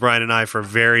indulge Brian and I for a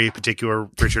very particular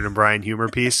Richard and Brian humor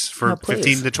piece for No, please.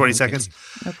 15 to 20 seconds?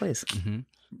 No, please. Mm-hmm.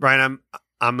 Brian,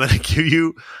 I'm going to give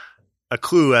you a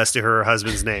clue as to her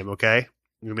husband's name. Okay,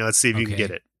 let's see if you can get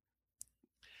it.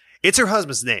 It's her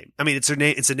husband's name. I mean, it's her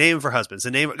name. It's a name of her husband. It's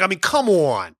a name. I mean, come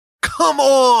on.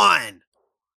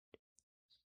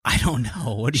 I don't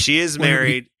know. She is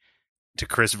married to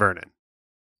Chris Vernon.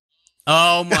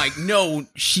 Oh my! No,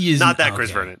 she is Not that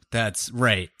Chris Vernon. That's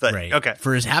right. But, right. okay.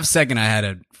 For a half second, I had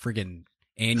a freaking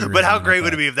aneurysm. But how great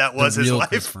would it be if that was the his real life?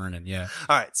 Chris Vernon, yeah.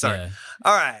 All right, sorry. Yeah.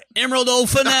 All right, Emerald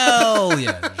O'Fennell.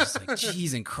 Yeah, they're just like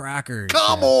cheese and crackers.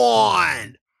 come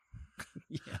on.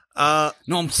 Yeah.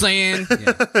 Know what I'm saying?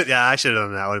 Yeah. Yeah, I should have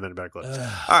done that. Would have been a better clue. All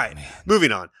right, man.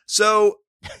 moving on. So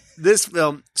this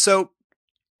film. So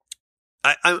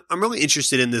I'm really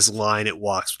interested in this line it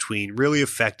walks between really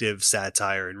effective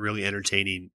satire and really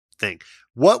entertaining thing.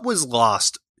 What was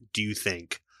lost, do you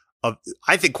think?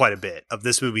 I think quite a bit of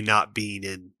this movie not being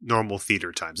in normal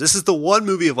theater times. This is the one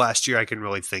movie of last year I can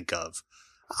really think of.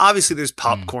 Obviously, there's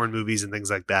popcorn movies and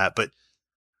things like that, but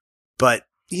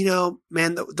you know,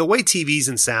 man, the way TVs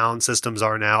and sound systems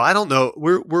are now, I don't know.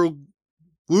 We're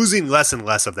losing less and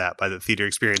less of that by the theater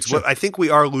experience. Sure. What I think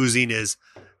we are losing is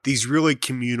these really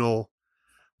communal,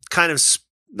 kind of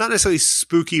not necessarily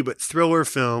spooky, but thriller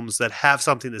films that have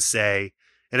something to say.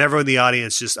 And everyone in the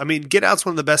audience just, I mean, Get Out's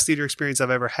one of the best theater experience I've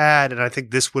ever had. And I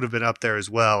think this would have been up there as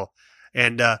well.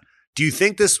 And do you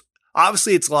think this,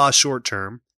 obviously it's lost short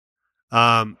term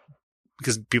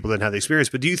because people didn't have the experience,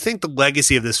 but do you think the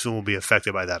legacy of this film will be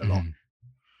affected by that at all?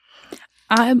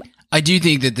 I do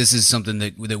think that this is something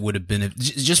that would have been,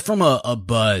 just from a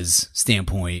buzz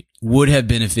standpoint, would have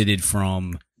benefited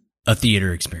from a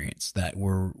theater experience that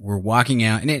we're walking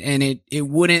out and it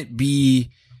wouldn't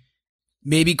be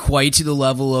maybe quite to the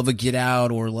level of a Get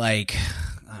Out or like,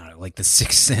 I don't know, like The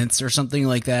Sixth Sense or something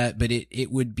like that. But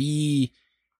it would be,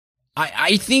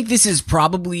 I think this is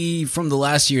probably from the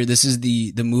last year. This is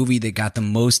the movie that got the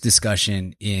most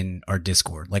discussion in our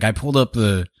Discord. Like I pulled up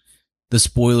the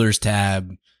spoilers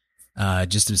tab,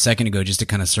 just a second ago, just to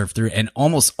kind of surf through, and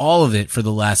almost all of it for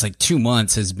the last like 2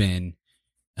 months has been,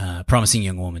 Promising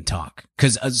Young Woman talk.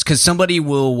 Cause somebody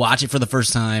will watch it for the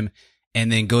first time and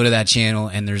then go to that channel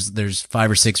and there's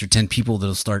 5 or 6 or 10 people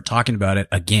that'll start talking about it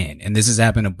again. And this has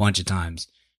happened a bunch of times,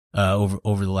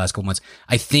 over the last couple months.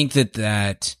 I think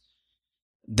that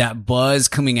buzz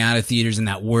coming out of theaters and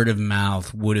that word of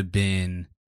mouth would have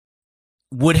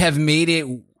made it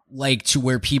like to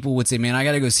where people would say, man, I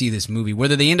got to go see this movie,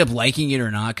 whether they end up liking it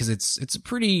or not. Cause it's a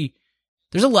pretty,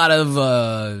 there's a lot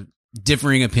of,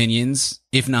 differing opinions,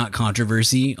 if not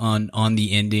controversy on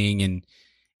the ending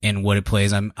and what it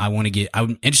plays. I'm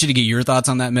interested to get your thoughts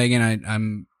on that,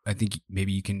 Megan. I think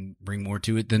maybe you can bring more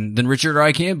to it than Richard or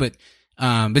I can, but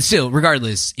still,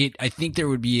 regardless, I think there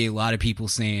would be a lot of people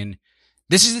saying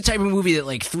this is the type of movie that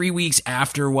like 3 weeks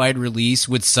after wide release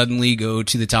would suddenly go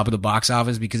to the top of the box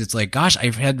office because it's like, gosh,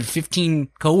 I've had 15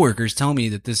 coworkers tell me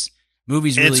that this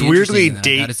movie's really it's weirdly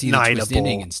date nightable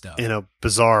in a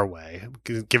bizarre way,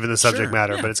 given the subject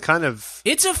matter. Yeah. But it's kind of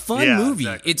it's a fun movie.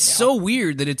 Exactly. It's so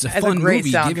weird that it's a Has fun a great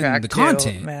movie given the too,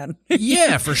 content, man.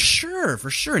 Yeah, for sure,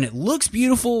 and it looks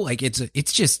beautiful. Like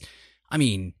it's just, I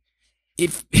mean,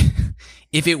 if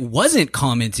it wasn't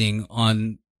commenting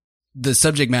on the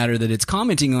subject matter that it's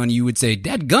commenting on, you would say,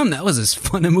 "Dadgum, that was as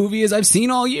fun a movie as I've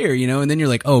seen all year," you know. And then you're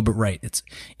like, "Oh, but right, it's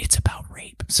about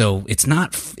rape, so it's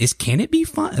not. Can it be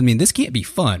fun? I mean, this can't be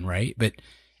fun, right?" But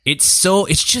it's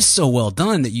just so well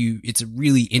done that it's a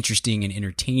really interesting and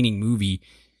entertaining movie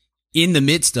in the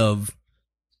midst of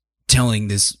telling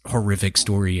this horrific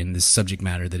story and this subject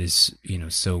matter that is, you know,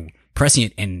 so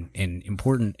prescient and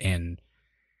important and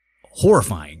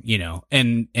horrifying, you know,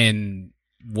 and.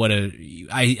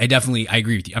 I definitely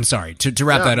agree with you. I'm sorry to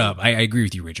wrap that up. I agree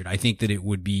with you, Richard. I think that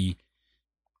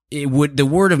the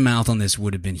word of mouth on this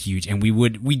would have been huge. And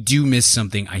we do miss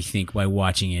something, I think, by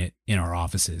watching it in our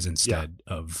offices instead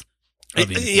of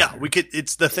we could,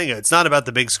 it's the thing. It's not about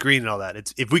the big screen and all that.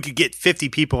 It's if we could get 50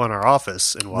 people in our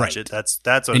office and watch it, that's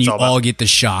what and it's you all about. all get the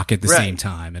shock at the same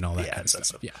time and all that kind of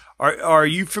stuff. Yeah. Are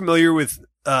you familiar with,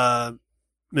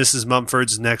 Mrs.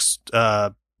 Mumford's next,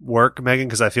 work, Megan?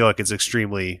 Because I feel like it's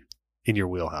extremely in your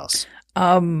wheelhouse.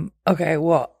 Okay,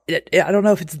 well, I don't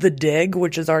know if it's The Dig,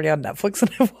 which is already on Netflix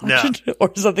and I've watched it,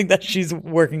 or something that she's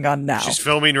working on now. She's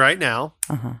filming right now.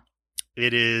 Uh-huh.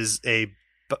 It is a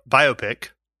biopic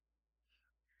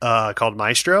called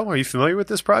Maestro. Are you familiar with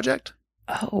this project?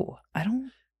 Oh, I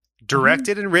don't.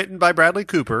 Directed and written by Bradley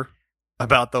Cooper,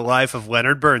 about the life of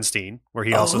Leonard Bernstein, where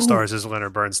he also stars as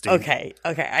Leonard Bernstein. Okay.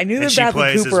 I knew the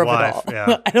Bradley Cooper of it all.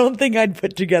 Yeah. I don't think I'd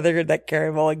put together that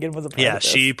Carey Mulligan was a part of this.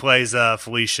 She plays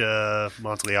Felicia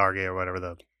Montaliargue or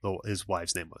whatever his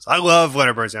wife's name was. I love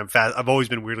Leonard Bernstein. I've always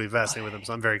been weirdly fascinated with him,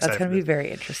 so I'm very excited. That's going to be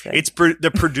very interesting. It's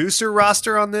the producer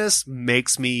roster on this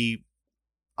makes me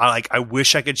I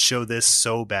wish I could show this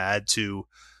so bad to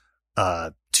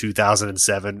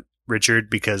 2007 Richard,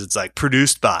 because it's like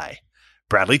produced by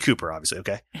Bradley Cooper, obviously.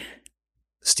 Okay.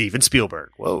 Steven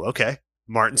Spielberg. Whoa. Okay.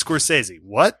 Martin Scorsese.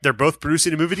 What? They're both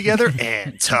producing a movie together?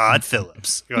 And Todd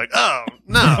Phillips. You're like, oh,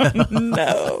 no.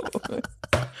 No.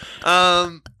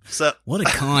 So what a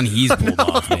con he's pulled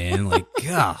off, man. Like,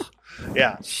 God.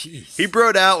 Yeah. Jeez. He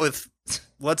broed out with,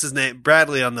 what's his name?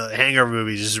 Bradley on the Hangover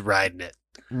movie, just riding it.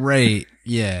 Right.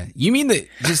 Yeah. You mean that?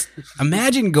 Just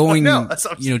imagine going,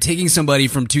 taking somebody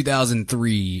from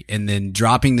 2003 and then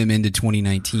dropping them into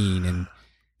 2019 and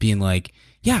being like,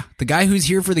 yeah, the guy who's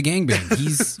here for the gangbang.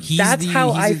 He's That's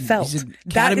how I felt.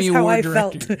 That is how I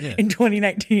felt in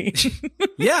 2019.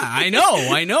 Yeah, I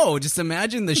know. Just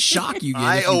imagine the shock you get.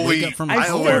 I always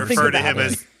refer to him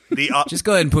as just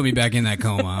go ahead and put me back in that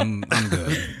coma. I'm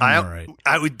good. I'm all right.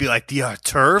 I would be like the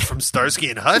auteur from Starsky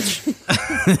and Hutch.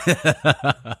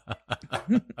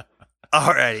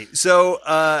 Alrighty.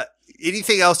 So,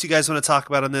 anything else you guys want to talk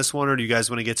about on this one, or do you guys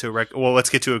want to get to let's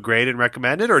get to a grade and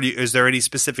recommend it, or is there any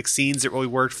specific scenes that really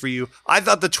worked for you? I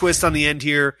thought the twist on the end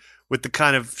here with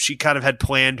she kind of had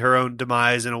planned her own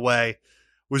demise in a way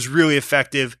was really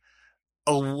effective.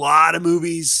 A lot of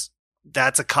movies,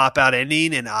 that's a cop-out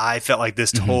ending, and I felt like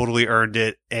this totally earned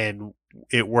it, and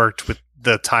it worked with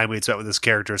the time we had spent with this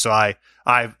character. So I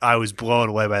was blown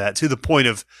away by that, to the point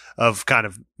of kind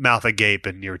of mouth agape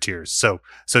and near tears. So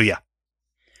yeah.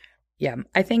 Yeah,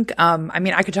 I think,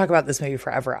 I could talk about this movie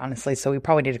forever, honestly, so we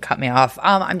probably need to cut me off.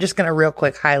 I'm just going to real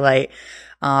quick highlight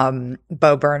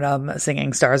Bo Burnham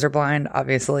singing Stars Are Blind,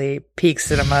 obviously peak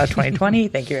cinema 2020.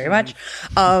 Thank you very much.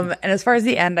 And as far as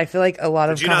the end, I feel like a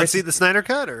lot of Did you not see the Snyder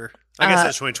Cut, or? I guess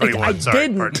that's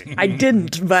 2021. I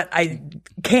didn't, but I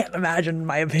can't imagine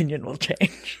my opinion will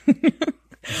change.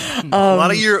 A lot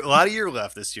of year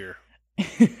left this year.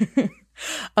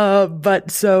 But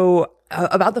so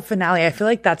about the finale, I feel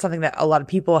like that's something that a lot of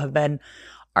people have been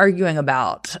arguing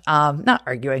about, not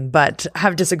arguing, but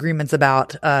have disagreements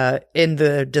about, in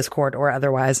the Discord or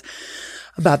otherwise,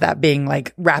 about that being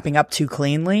like wrapping up too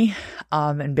cleanly,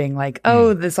 and being like,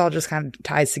 oh, this all just kind of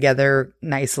ties together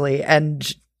nicely.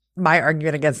 And my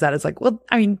argument against that is like, well,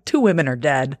 I mean, two women are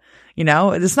dead,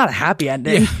 it's not a happy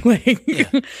ending.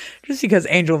 Yeah. Just because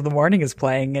Angel of the Morning is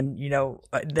playing and,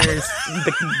 there's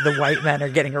the white men are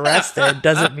getting arrested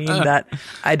doesn't mean that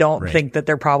I don't think that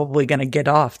they're probably going to get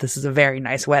off. This is a very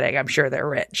nice wedding. I'm sure they're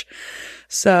rich.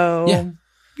 So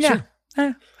yeah,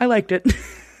 sure. I liked it.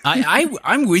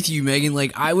 I'm with you, Megan.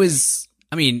 Like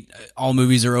all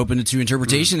movies are open to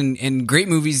interpretation, and great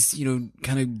movies,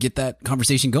 kind of get that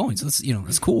conversation going. So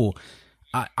that's cool.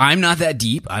 I'm not that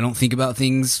deep. I don't think about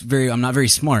things I'm not very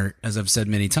smart, as I've said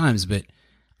many times, but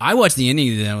I watched the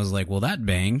ending and I was like, well, that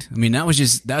banged. I mean, that was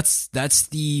just, that's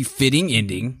the fitting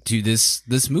ending to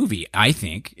this movie. I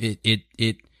think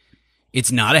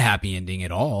it's not a happy ending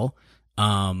at all.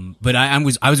 But I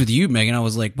was with you, Megan. I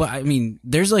was like, well, I mean,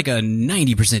 there's like a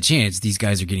 90% chance these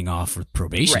guys are getting off with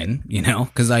probation,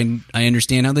 because I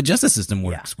understand how the justice system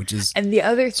works, which is and the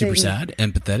other super thing, sad,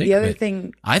 empathetic. The other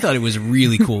thing, I thought it was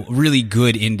really cool, really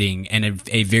good ending, and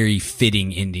a very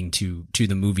fitting ending to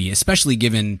the movie, especially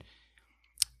given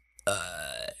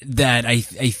that I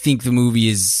think the movie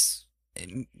is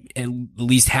at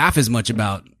least half as much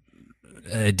about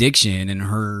addiction and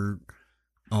her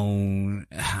own,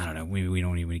 I don't know, we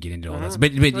don't even get into all that,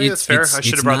 but it's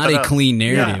not a clean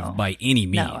narrative by any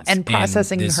means. No. And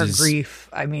processing her grief,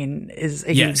 is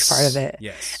a huge part of it.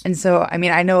 Yes. And so,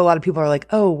 I know a lot of people are like,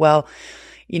 oh, well,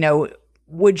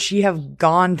 would she have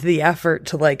gone to the effort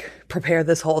to like prepare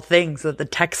this whole thing so that the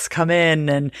texts come in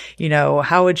and,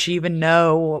 how would she even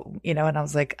know, and I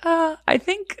was like, I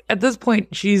think at this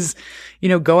point she's,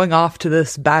 going off to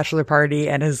this bachelor party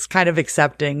and is kind of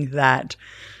accepting that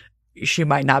she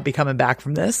might not be coming back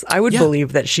from this. I would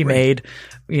believe that she made,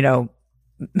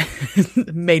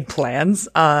 made plans.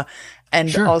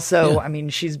 And also,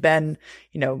 she's been,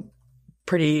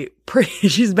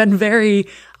 she's been very,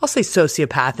 I'll say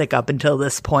sociopathic up until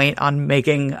this point on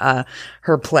making,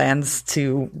 her plans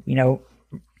to,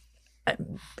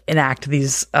 enact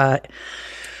these,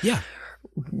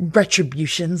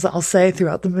 retributions, I'll say,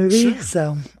 throughout the movie. Sure.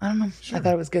 So I don't know. Sure. I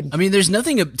thought it was good. I mean, there's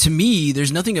nothing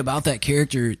about that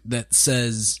character that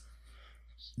says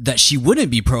that she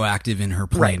wouldn't be proactive in her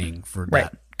planning for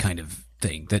that kind of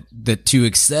thing. That to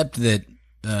accept that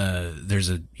there's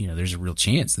a real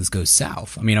chance this goes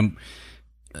south. I mean,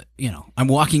 I'm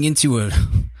walking into a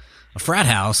frat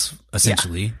house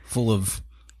essentially full of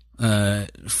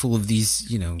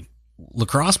these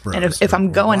lacrosse bros. And if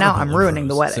I'm going out, I'm ruining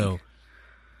the wedding. So.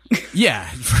 Yeah,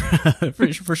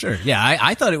 for sure. Yeah,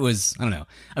 I thought it was. I don't know.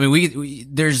 I mean,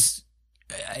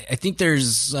 I think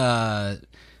there's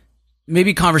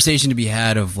maybe conversation to be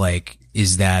had of like,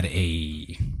 is that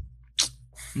it's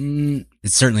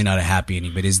certainly not a happy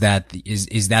ending, but is that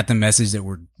the message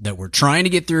that we're trying to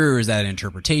get through, or is that an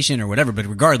interpretation or whatever? But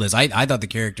regardless, I thought the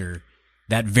character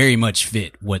that very much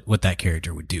fit what that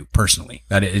character would do personally.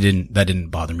 That didn't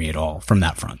bother me at all from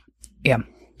that front. Yeah.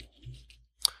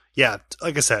 Yeah,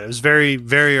 like I said, it was very,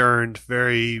 very earned,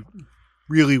 very,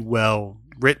 really well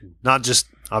written. Not just,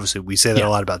 obviously, we say that a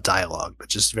lot about dialogue, but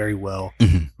just very well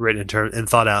written and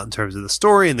thought out in terms of the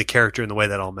story and the character and the way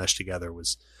that all meshed together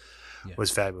was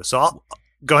fabulous. So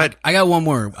go ahead. I got one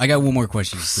more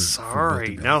question.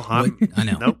 Sorry, no, I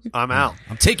know. Nope, I'm out.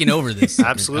 I'm taking over this.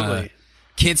 Absolutely.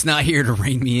 Kent's not here to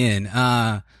rein me in.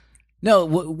 No,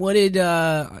 what did?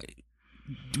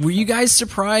 Were you guys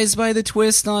surprised by the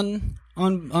twist on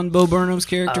Bo Burnham's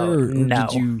character? Or no.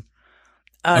 Did you?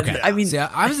 Okay. I mean, see,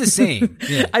 I was the same.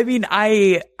 Yeah. I mean,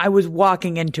 I was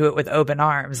walking into it with open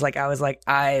arms. Like, I was like,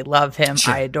 I love him.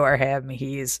 Sure. I adore him.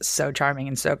 He's so charming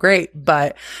and so great.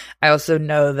 But I also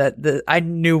know that I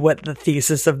knew what the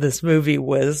thesis of this movie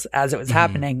was as it was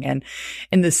happening. And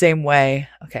in the same way,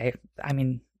 okay, I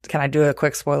mean, can I do a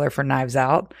quick spoiler for Knives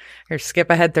Out? Or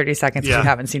skip ahead 30 seconds if you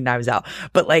haven't seen Knives Out.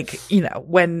 But like,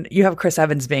 when you have Chris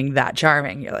Evans being that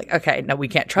charming, you're like, okay, no, we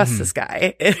can't trust this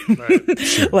guy. Right.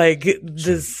 Sure. Like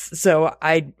this. So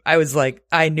I was like,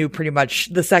 I knew pretty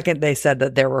much the second they said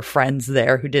that there were friends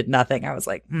there who did nothing. I was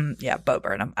like, yeah, Bo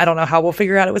Burnham. I don't know how we'll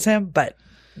figure out it was him, but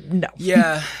no.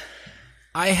 Yeah.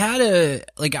 I had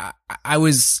I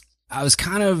was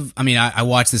kind of, I mean, I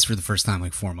watched this for the first time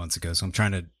like 4 months ago. So I'm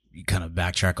trying to kind of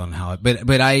backtrack on how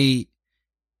but I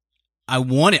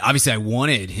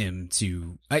wanted him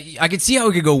to, I could see how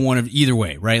it could go one of either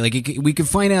way, right? Like we could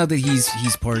find out that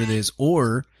he's part of this,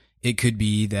 or it could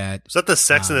be that. Is that the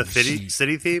Sex and the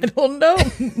City theme? I don't know.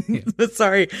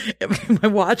 Sorry. My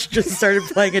watch just started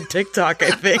playing a TikTok,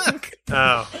 I think.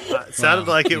 Oh, it sounded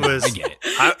like it was. I get it.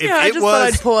 I just thought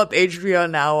I'd pull up HBO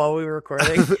Now while we were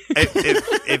recording.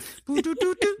 if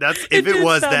it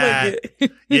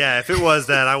was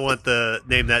that, I want the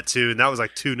name that too. And that was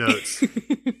like 2 notes.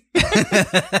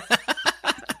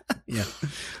 Yeah.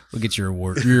 We'll get your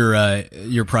award,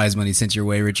 your prize money sent your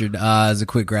way, Richard, as a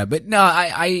quick grab. But no,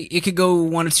 it could go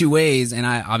one of 2 ways. And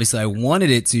I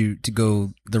wanted it to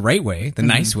go the right way, the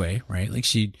nice way, right? Like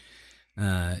she,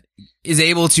 is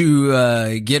able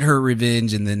to, get her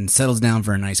revenge and then settles down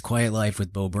for a nice quiet life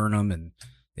with Bo Burnham, and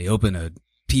they open a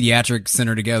pediatric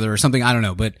center together or something. I don't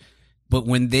know. But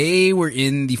when they were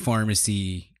in the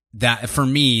pharmacy, that for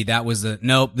me, that was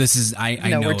nope. This is I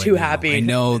know we're too happy. I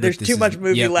know there's too much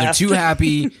movie left. They're too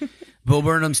happy. Bo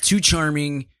Burnham's too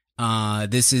charming.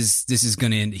 This is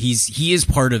gonna end. He is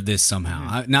part of this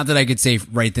somehow. Not that I could say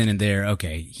right then and there.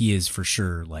 Okay, he is for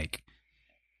sure like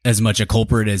as much a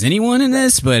culprit as anyone in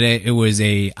this. But it was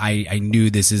I knew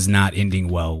this is not ending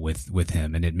well with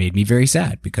him, and it made me very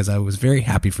sad because I was very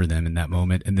happy for them in that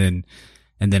moment, and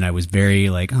then I was very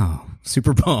like, oh,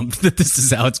 super pumped that this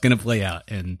is how it's going to play out.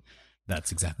 And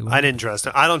that's exactly what I didn't trust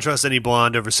him. I don't trust any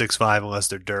blonde over 6'5" unless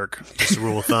they're Dirk. Just a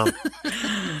rule of thumb.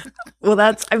 Well,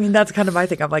 that's kind of my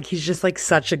thing. I'm like, he's just like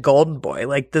such a golden boy.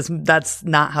 Like that's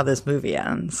not how this movie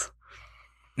ends.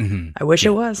 Mm-hmm. I wish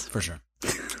it was. For sure.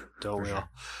 Don't we all?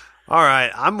 All right.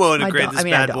 I'm willing to grade this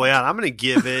bad boy out. I'm going to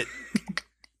give it.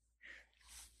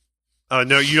 Oh,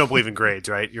 no, you don't believe in grades,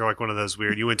 right? You're like one of those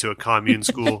weird. You went to a commune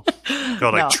school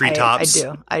called like Treetops.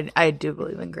 I do. I do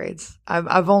believe in grades.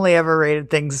 I've only ever rated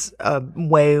things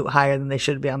way higher than they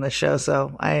should be on this show,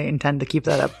 so I intend to keep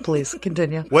that up. Please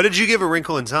continue. What did you give A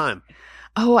Wrinkle in Time?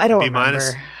 Oh, I don't remember.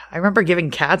 I remember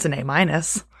giving Cats an A-. I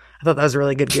thought that was a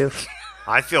really good goof.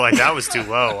 I feel like that was too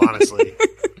low, honestly.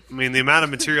 I mean, the amount of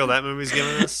material that movie's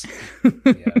given us. Yeah,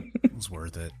 it was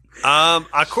worth it. I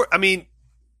mean,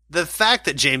 the fact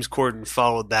that James Corden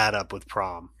followed that up with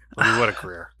Prom. I mean, what a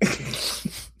career.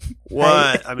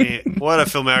 What? I mean, what a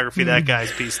filmography that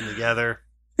guy's piecing together.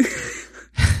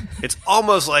 It's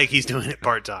almost like he's doing it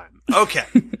part-time. Okay.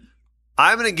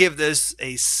 I'm going to give this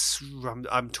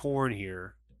I'm torn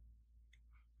here.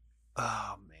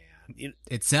 Oh, man.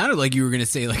 It sounded like you were going to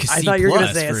say like a C+. I thought you were going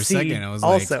to say for a C second. I was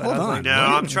also. like, hold on. No,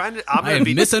 I'm trying to. I'm I have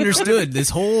misunderstood this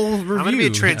whole review. I'm going to be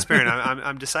transparent.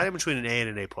 I'm deciding between an A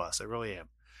and an A+. I really am.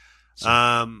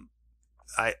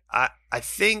 I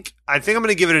think I'm going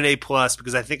to give it an A+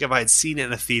 because I think if I had seen it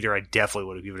in a theater, I definitely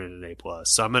would have given it an A+.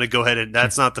 So I'm going to go ahead and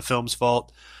that's not the film's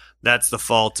fault. That's the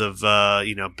fault of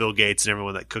Bill Gates and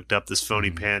everyone that cooked up this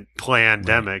phony pandemic.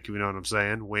 Right. You know what I'm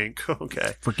saying? Wink.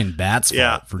 Okay. Freaking Bat's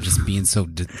fault for just being so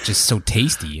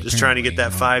tasty. Just trying to get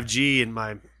that 5G in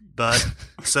my butt.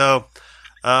 So.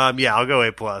 I'll go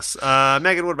A+.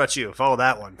 Megan, what about you? Follow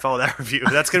that one. Follow that review.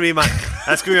 That's gonna be my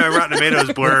Rotten Tomatoes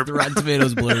blurb. The Rotten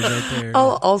Tomatoes blurb right there.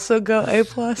 I'll also go A+.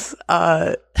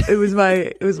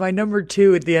 It was my number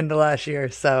 2 at the end of last year,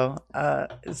 so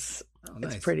it's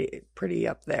pretty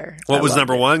up there. What was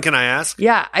number 1? Can I ask?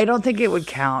 Yeah, I don't think it would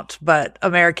count, but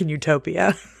American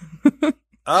Utopia.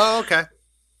 Oh, okay,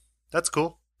 that's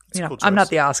cool. That's cool choice. I'm not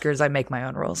the Oscars. I make my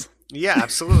own rules. Yeah,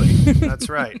 absolutely. That's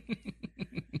right.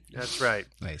 That's right.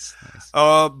 Nice.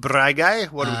 Bragai,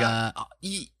 what do we got?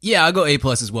 Yeah, I'll go A+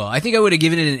 as well. I think I would have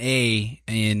given it an A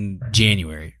in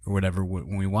January or whatever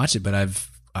when we watched it, but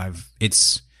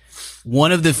it's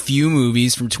one of the few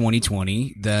movies from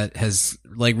 2020 that has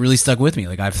like really stuck with me.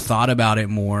 Like I've thought about it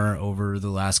more over the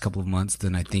last couple of months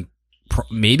than I think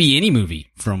maybe any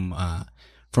movie from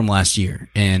last year.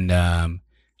 And I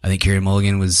think Carey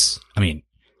Mulligan was. I mean,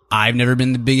 I've never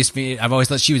been the biggest fan. I've always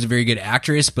thought she was a very good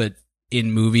actress, but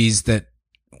in movies that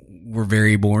were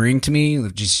very boring to me,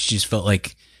 she just felt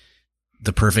like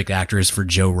the perfect actress for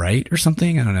Joe Wright or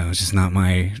something. I don't know. It's just not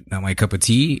my cup of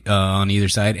tea on either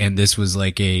side. And this was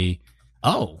like I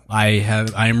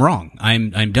am wrong.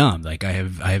 I'm dumb. Like I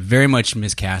have very much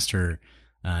miscast her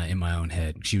in my own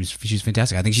head. She's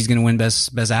fantastic. I think she's going to win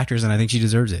best actress, and I think she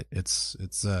deserves it.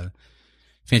 It's a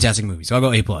fantastic movie. So I'll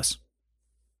go A+.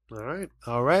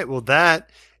 All right. Well, that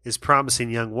is Promising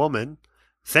Young Woman.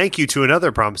 Thank you to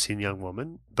another promising young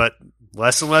woman, but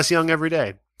less and less young every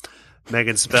day.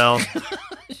 Megan Spell.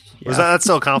 Was that's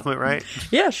still a compliment, right?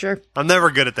 Yeah, sure. I'm never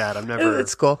good at that.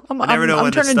 It's cool. I'm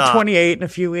turning 28 in a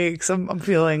few weeks. I'm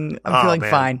feeling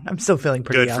fine. I'm still feeling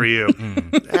pretty good young. For you.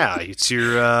 Yeah, it's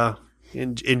your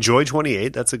enjoy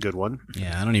 28. That's a good one.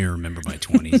 Yeah, I don't even remember my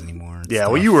 20s anymore. It's yeah,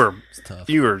 tough. Well,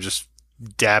 you were just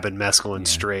dabbing mescaline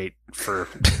straight for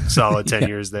solid 10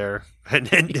 years there,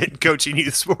 and coaching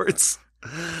youth sports.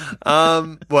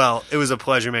 Well, it was a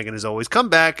pleasure, Megan, as always. Come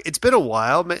back. It's been a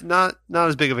while. Not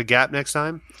as big of a gap next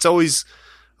time. It's always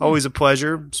a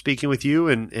pleasure speaking with you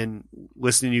and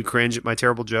listening to you cringe at my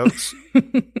terrible jokes.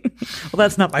 Well,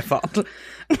 that's not my fault.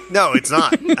 No, it's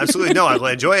not. Absolutely no.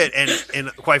 I enjoy it,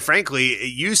 and quite frankly,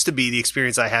 it used to be the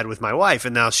experience I had with my wife,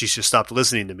 and now she's just stopped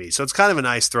listening to me. So it's kind of a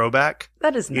nice throwback.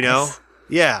 That is nice. You know?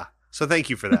 Yeah. So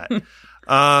thank you for that.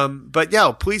 But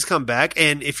yeah, please come back.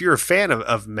 And if you're a fan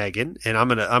of Megan, and I'm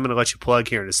gonna let you plug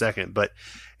here in a second, and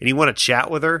you want to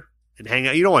chat with her and hang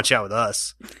out, you don't want to chat with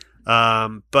us.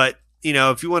 But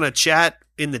if you want to chat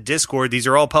in the Discord, these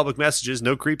are all public messages,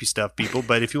 no creepy stuff, people.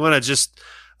 But if you want to just,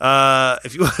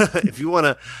 if you want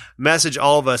to message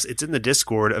all of us, it's in the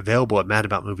Discord, available at Mad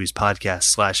About Movies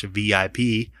Podcast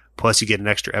 /VIP. Plus you get an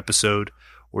extra episode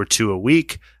or 2 a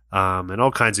week. And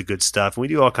all kinds of good stuff. And we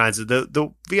do all kinds of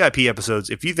the VIP episodes.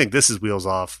 If you think this is Wheels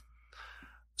Off,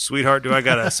 sweetheart, do I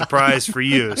got a surprise for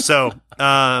you? So,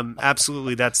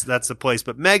 absolutely, that's the place.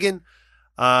 But Megan,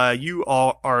 you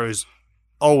all are as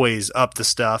always up to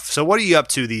stuff. So what are you up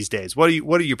to these days? What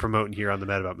are you promoting here on the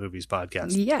Mad About Movies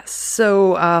podcast? Yes.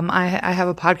 So I have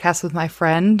a podcast with my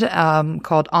friend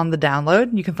called On the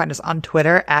Download. You can find us on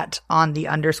Twitter at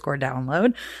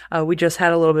 @on_download. We just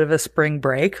had a little bit of a spring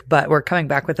break, but we're coming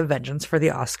back with a vengeance for the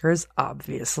Oscars,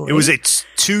 obviously. It was a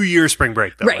 2-year spring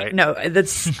break though, right? No,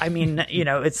 it's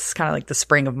kind of like the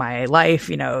spring of my life,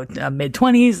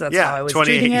 mid-20s. That's how I was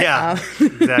treating it. Yeah,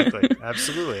 exactly.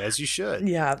 Absolutely. As you should.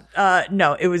 Yeah.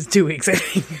 No, it was 2 weeks, I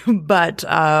think. But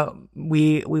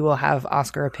we will have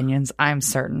Oscar opinions, I'm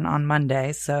certain, on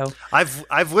Monday. So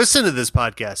I've listened to this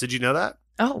podcast. Did you know that?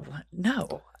 Oh,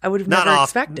 no. I would have never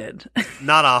expected.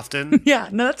 Not often. Yeah,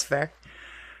 no, that's fair.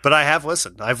 But I have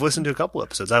listened. I've listened to a couple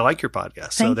episodes. I like your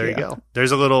podcast. So there you go.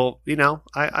 There's a little,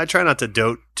 I try not to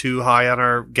dote too high on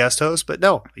our guest host, but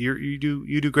no, you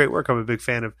do great work. I'm a big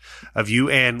fan of you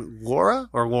and Laura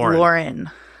or Lauren. Lauren,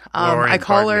 I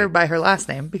call her by her last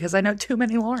name because I know too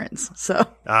many Laurens. So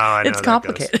I know it's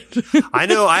complicated. I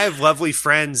know I have lovely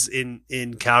friends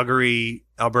in Calgary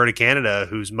Alberta, Canada,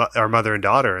 who's our mother and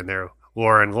daughter, and they're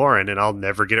Laura and Lauren, and I'll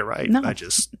never get it right. No.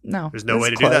 There's no way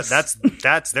to do that.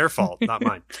 That's their fault, not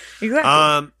mine.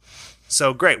 Exactly.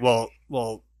 So great. Well,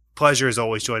 pleasure as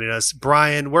always joining us.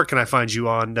 Brian, where can I find you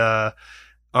on the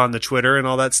Twitter and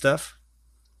all that stuff?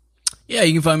 Yeah,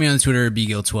 you can find me on Twitter at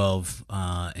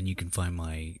bgill12, and you can find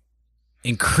my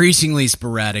increasingly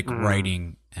sporadic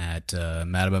writing at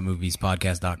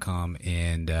madaboutmoviespodcast.com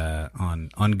and on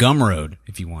Gumroad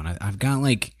if you want. I've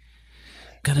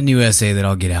got a new essay that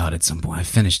I'll get out at some point. I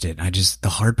finished it. The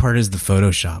hard part is the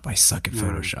Photoshop. I suck at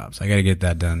Photoshop, so I got to get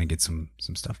that done and get some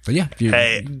stuff. But yeah,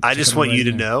 I just want you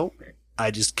to know,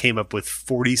 I just came up with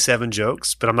 47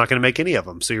 jokes, but I'm not going to make any of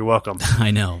them, so you're welcome.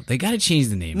 I know. They got to change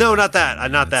the name. No, not that.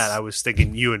 I was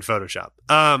thinking you in Photoshop.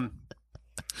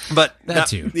 But that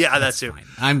too. Yeah, that too. Fine.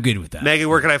 I'm good with that. Megan,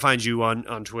 where can I find you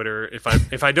on Twitter?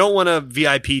 If I don't want a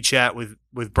VIP chat with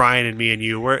Brian and me and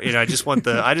you, I just want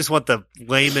the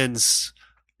layman's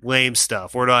lame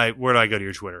stuff. Where do I go to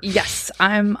your Twitter? Yes,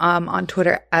 I'm on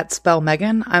Twitter at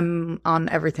SpellMegan. I'm on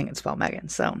everything at SpellMegan.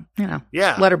 So,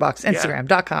 yeah. Letterboxd,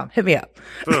 Instagram.com. Hit me up.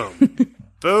 Boom.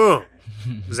 Boom.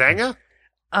 Zanga?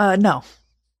 No.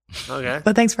 Okay.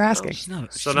 But thanks for asking.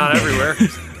 Not everywhere.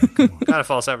 Kind of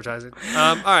false advertising.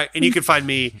 All right. And you can find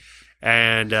me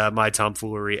and my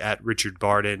tomfoolery at Richard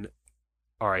Barden,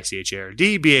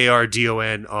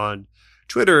 RICHARDBARDON on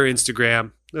Twitter or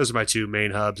Instagram. Those are my two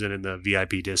main hubs, and in the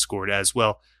VIP Discord as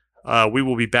well. We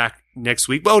will be back next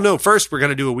week. Oh, no. First, we're going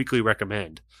to do a weekly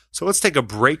recommend. So let's take a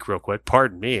break real quick.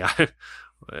 Pardon me.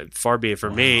 Far be it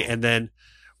from me. And then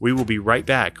we will be right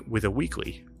back with a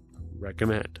weekly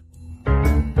recommend.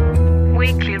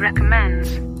 Weekly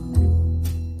recommends.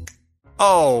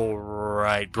 All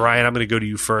right, Brian, I'm going to go to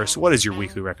you first. What is your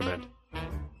weekly recommend?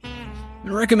 I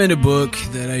recommend a book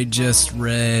that I just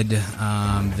read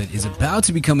that is about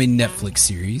to become a Netflix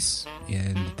series,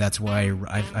 and that's why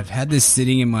I've had this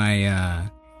sitting in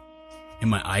my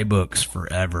iBooks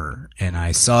forever, and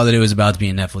I saw that it was about to be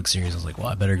a Netflix series. I was like, well,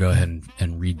 I better go ahead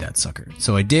and read that sucker.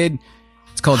 So I did.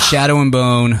 It's called Shadow and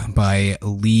Bone by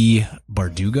Leigh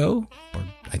Bardugo,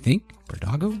 I think.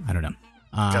 Bardugo? I don't know.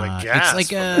 Got a gasp. It's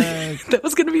like that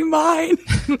was going to be mine.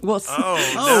 Well,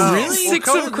 no. Really? Six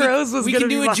of Crows was going to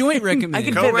be mine. We can do a joint recommend. I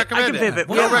can co-recommend.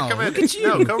 Wow, co-recommend. look at you.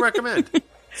 No, co-recommend.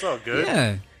 It's all good.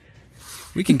 Yeah.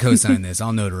 We can co-sign this.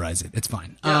 I'll notarize it. It's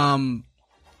fine. Yeah.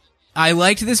 I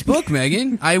liked this book,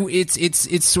 Megan.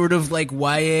 It's sort of like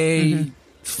YA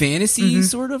fantasy,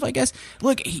 sort of, I guess.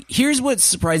 Look, here's what's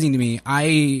surprising to me.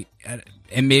 And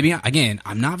maybe, again,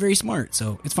 I'm not very smart,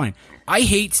 so it's fine. I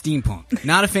hate steampunk.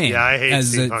 Not a fan. Yeah, I hate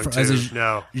steampunk as a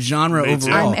genre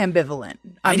overall. I'm ambivalent.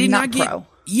 I did not pro. Get,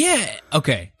 yeah.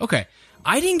 Okay.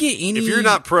 I didn't get any. If you're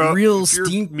not pro, real if you're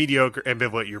mediocre,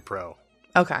 ambivalent, you're pro.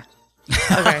 Okay.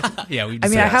 Yeah, I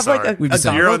mean, I have like a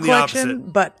Gongo collection,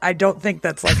 opposite. but I don't think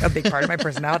that's like a big part of my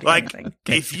personality. Like, or anything.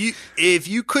 if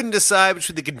you couldn't decide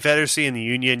between the Confederacy and the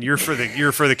Union, you're for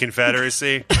the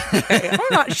Confederacy. I'm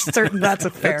not certain that's a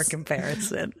fair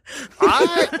comparison.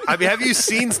 I mean, have you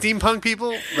seen steampunk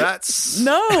people? That's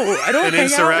no, I don't an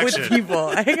hang out with insurrection. people.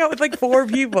 I hang out with like 4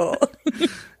 people.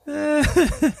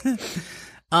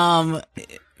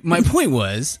 My point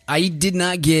was, I did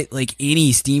not get like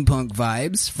any steampunk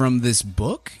vibes from this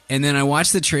book, and then I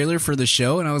watched the trailer for the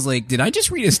show, and I was like, "Did I just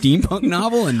read a steampunk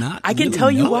novel and not?" I can really tell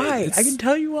you know why. it? I can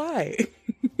tell you why.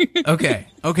 Okay.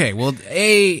 Well,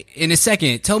 in a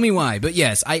second, tell me why. But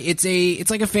yes,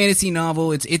 it's like a fantasy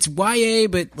novel. It's YA,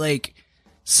 but like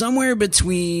somewhere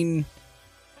between.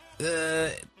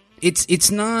 It's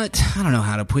not, I don't know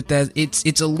how to put that.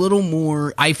 It's a little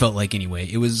more, I felt like anyway.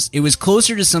 It was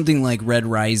closer to something like Red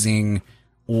Rising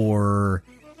or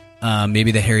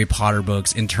maybe the Harry Potter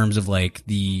books in terms of like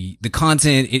the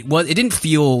content. It didn't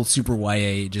feel super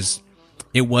YA.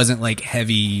 It wasn't like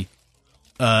heavy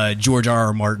George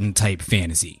R.R. Martin type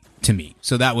fantasy to me.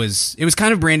 So it was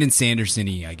kind of Brandon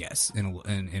Sanderson-y, I guess,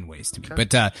 in ways to me. Okay.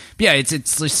 But yeah, it's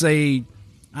just I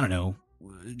don't know,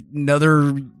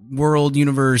 another world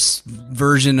universe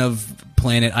version of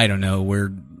planet, I don't know,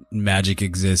 where magic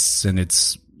exists and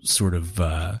it's sort of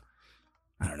I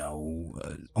don't know,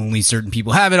 only certain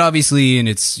people have it, obviously, and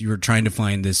you're trying to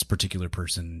find this particular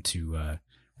person to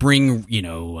bring,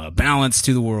 balance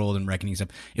to the world and reckoning stuff.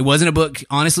 It wasn't a book,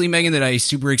 honestly, Megan, that I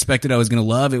super expected I was going to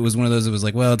love. It was one of those that was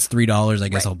like, well, it's $3. I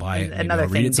guess I'll buy it. Another I'll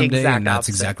thing, read it someday, and that's opposite.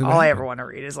 exactly all what I ever want to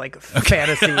read is like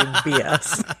fantasy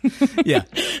BS. Yeah,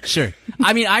 sure.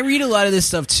 I mean, I read a lot of this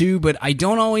stuff too, but I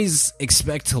don't always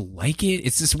expect to like it.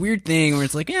 It's this weird thing where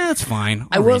it's like, yeah, it's fine.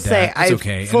 I will say I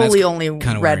okay. fully only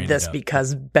read this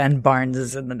because Ben Barnes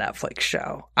is in the Netflix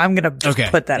show. I'm going to just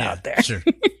put that out there. Sure.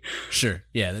 Sure.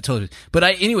 Yeah, that totally. But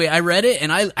I read it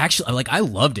and I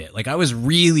loved it. Like I was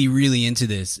really, really into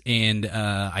this. And,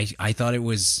 I thought it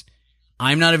was,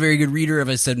 I'm not a very good reader. As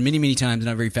I said many, many times,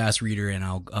 not a very fast reader. And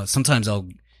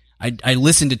I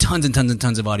listen to tons and tons and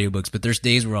tons of audiobooks, but there's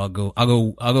days where I'll go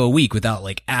a week without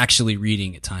like actually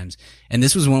reading at times. And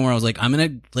this was one where I was like, I'm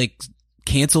going to like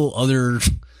cancel other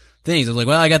things. I was like,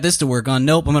 well, I got this to work on.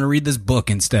 Nope. I'm going to read this book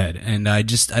instead. And I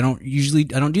don't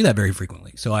do that very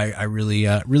frequently. So I really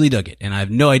dug it. And I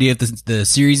have no idea if the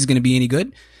series is going to be any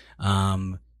good.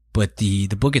 But the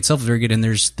book itself is very good, and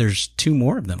there's 2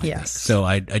 more of them. I think. So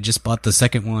I just bought the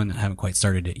second one. I haven't quite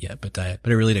started it yet, but I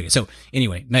really dig it. So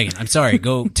anyway, Megan, I'm sorry.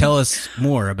 Go tell us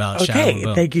more about Shadow and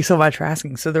Bone. Thank you so much for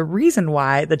asking. So the reason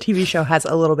why the TV show has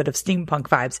a little bit of steampunk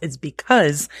vibes is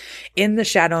because in the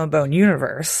Shadow and Bone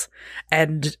universe,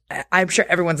 and I'm sure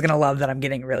everyone's gonna love that I'm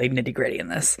getting really nitty gritty in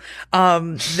this.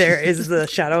 There is the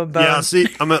Shadow and Bone.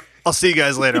 Yeah, I'll see you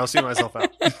guys later. I'll see myself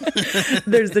out.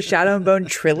 There's the Shadow and Bone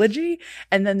trilogy,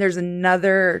 and then there's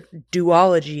another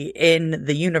duology in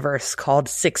the universe called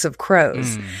Six of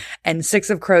Crows. And Six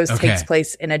of Crows takes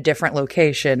place in a different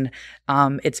location.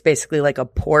 It's basically like a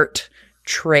port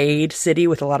trade city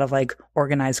with a lot of like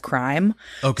organized crime.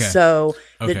 Okay. So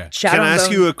the Shadow Can I and ask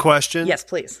Bone, you a question? Yes,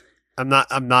 please. I'm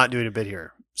not doing a bit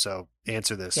here. So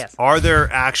answer this. Yes. Are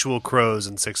there actual crows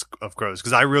in Six of Crows?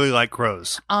 Because I really like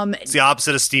crows. It's the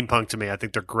opposite of steampunk to me. I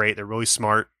think they're great. They're really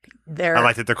smart. I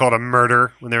like that they're called a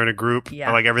murder when they're in a group. Yeah.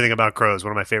 I like everything about crows.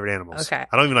 One of my favorite animals. Okay.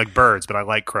 I don't even like birds, but I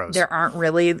like crows. There aren't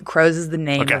really. Crows is the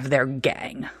name of their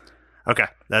gang. Okay.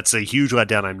 That's a huge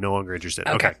letdown. I'm no longer interested.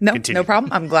 Okay. No, continue. no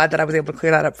problem. I'm glad that I was able to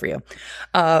clear that up for you.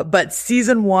 But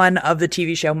season 1 of the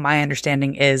TV show, my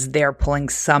understanding is they're pulling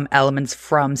some elements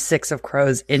from Six of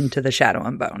Crows into the Shadow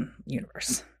and Bone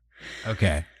universe.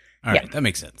 Okay. All right. That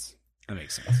makes sense.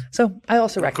 So I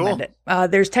also recommend it.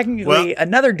 There's technically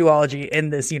another duology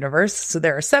in this universe. So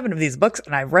there are 7 of these books,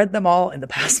 and I've read them all in the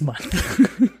past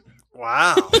month.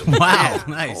 Wow. Wow.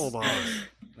 Nice. Hold on.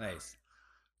 Nice.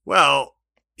 Well,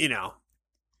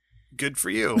 good for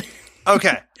you.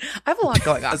 Okay. I have a lot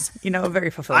going on. A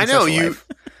very fulfilling I know social you. life.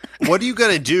 What are you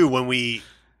going to do when we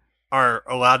are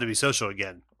allowed to be social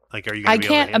again? Like, are you? I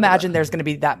can't imagine there's going to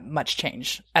be that much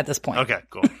change at this point. Okay,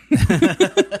 cool.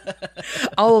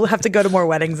 I'll have to go to more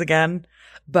weddings again,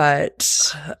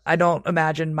 but I don't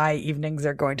imagine my evenings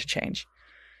are going to change.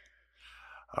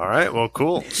 All right, well,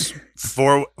 cool.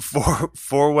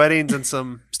 4 weddings and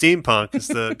some steampunk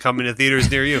is coming to theaters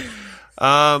near you.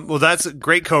 Well, that's a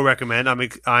great co-recommend.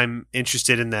 I'm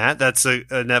interested in that. That's a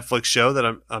Netflix show that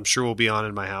I'm sure will be on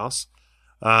in my house.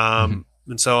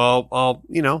 And so I'll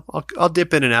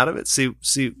dip in and out of it,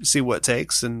 see what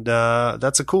takes. And,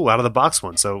 that's a cool out of the box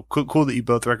one. So cool that you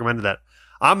both recommended that.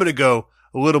 I'm going to go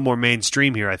a little more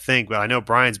mainstream here, I think, but I know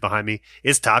Brian's behind me.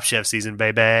 It's Top Chef season,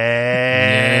 baby.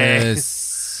 Yes.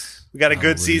 We got a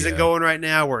good season going right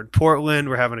now. We're in Portland.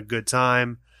 We're having a good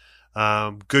time.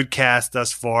 Good cast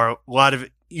thus far. A lot of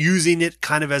using it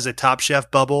kind of as a Top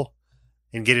Chef bubble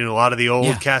and getting a lot of the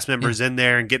old cast members in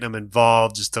there and getting them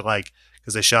involved just to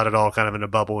because they shot it all kind of in a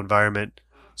bubble environment.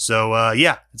 So,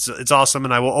 it's awesome.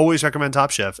 And I will always recommend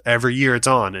Top Chef every year it's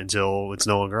on until it's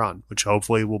no longer on, which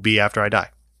hopefully will be after I die.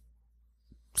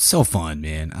 So fun,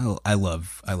 man. I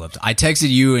love it. I texted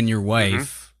you and your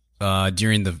wife,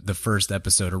 during the first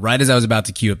episode, or right as I was about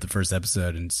to queue up the first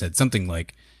episode, and said something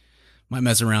like, might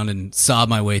mess around and sob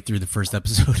my way through the first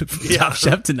episode of Top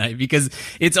Chef tonight, because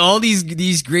it's all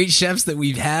these great chefs that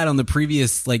we've had on the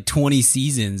previous 20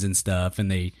 seasons and stuff.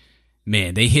 And they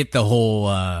hit the whole,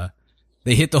 the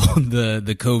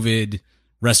COVID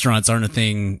restaurants aren't a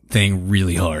thing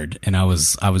really hard. And I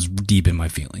was deep in my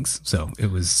feelings. So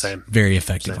it was very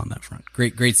effective on that front.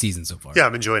 Great season so far. Yeah,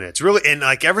 I'm enjoying it. It's really, and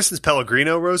ever since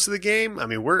Pellegrino rose to the game,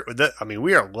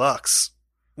 we are Lux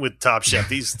with Top Chef.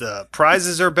 The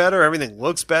prizes are better. Everything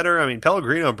looks better.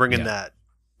 Pellegrino bringing that.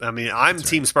 I'm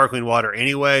team sparkling water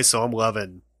anyway, so I'm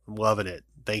loving it.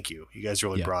 Thank you. You guys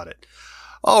really brought it.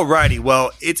 All righty. Well,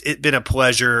 it's been a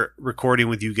pleasure recording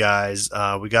with you guys.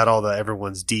 We got all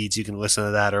everyone's deeds. You can listen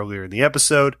to that earlier in the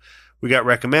episode. We got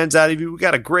recommends out of you. We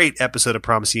got a great episode of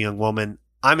Promising Young Woman.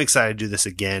 I'm excited to do this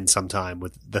again sometime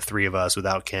with the 3 of us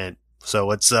without Kent. So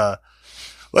let's try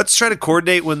to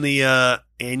coordinate when the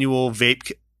annual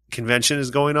vape convention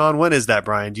is going on. When is that,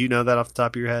 Brian? Do you know that off the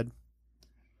top of your head?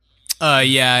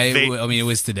 It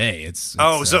was today.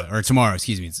 Or tomorrow.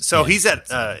 Excuse me. He's at.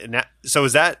 So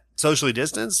is that socially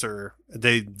distanced, or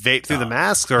they vape through the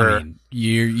mask, or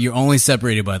you're only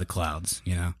separated by the clouds?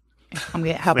 I'm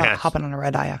gonna hopping on a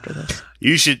red eye after this.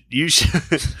 You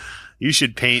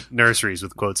should paint nurseries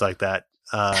with quotes like that.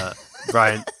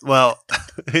 Brian. Well,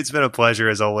 it's been a pleasure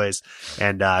as always,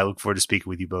 and I look forward to speaking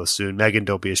with you both soon. Megan,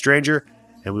 don't be a stranger,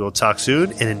 and we will talk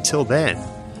soon. And until then,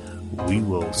 we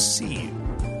will see you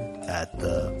at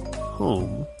the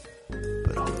home,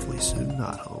 but hopefully soon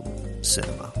not home,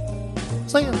 cinema.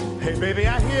 See ya. Hey baby,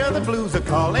 I hear the blues are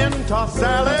calling, tossed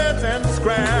salads and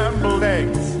scrambled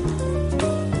eggs.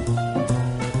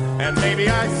 And maybe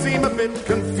I seem a bit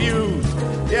confused.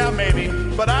 Yeah, maybe,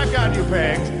 but I got you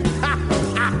pegged.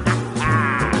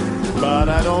 But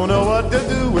I don't know what to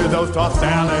do with those tossed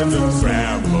salads and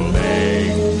scrambled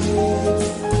eggs.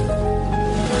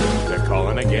 They're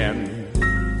calling again.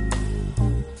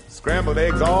 Scrambled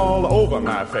eggs all over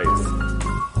my face.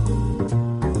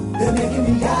 They're making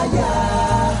me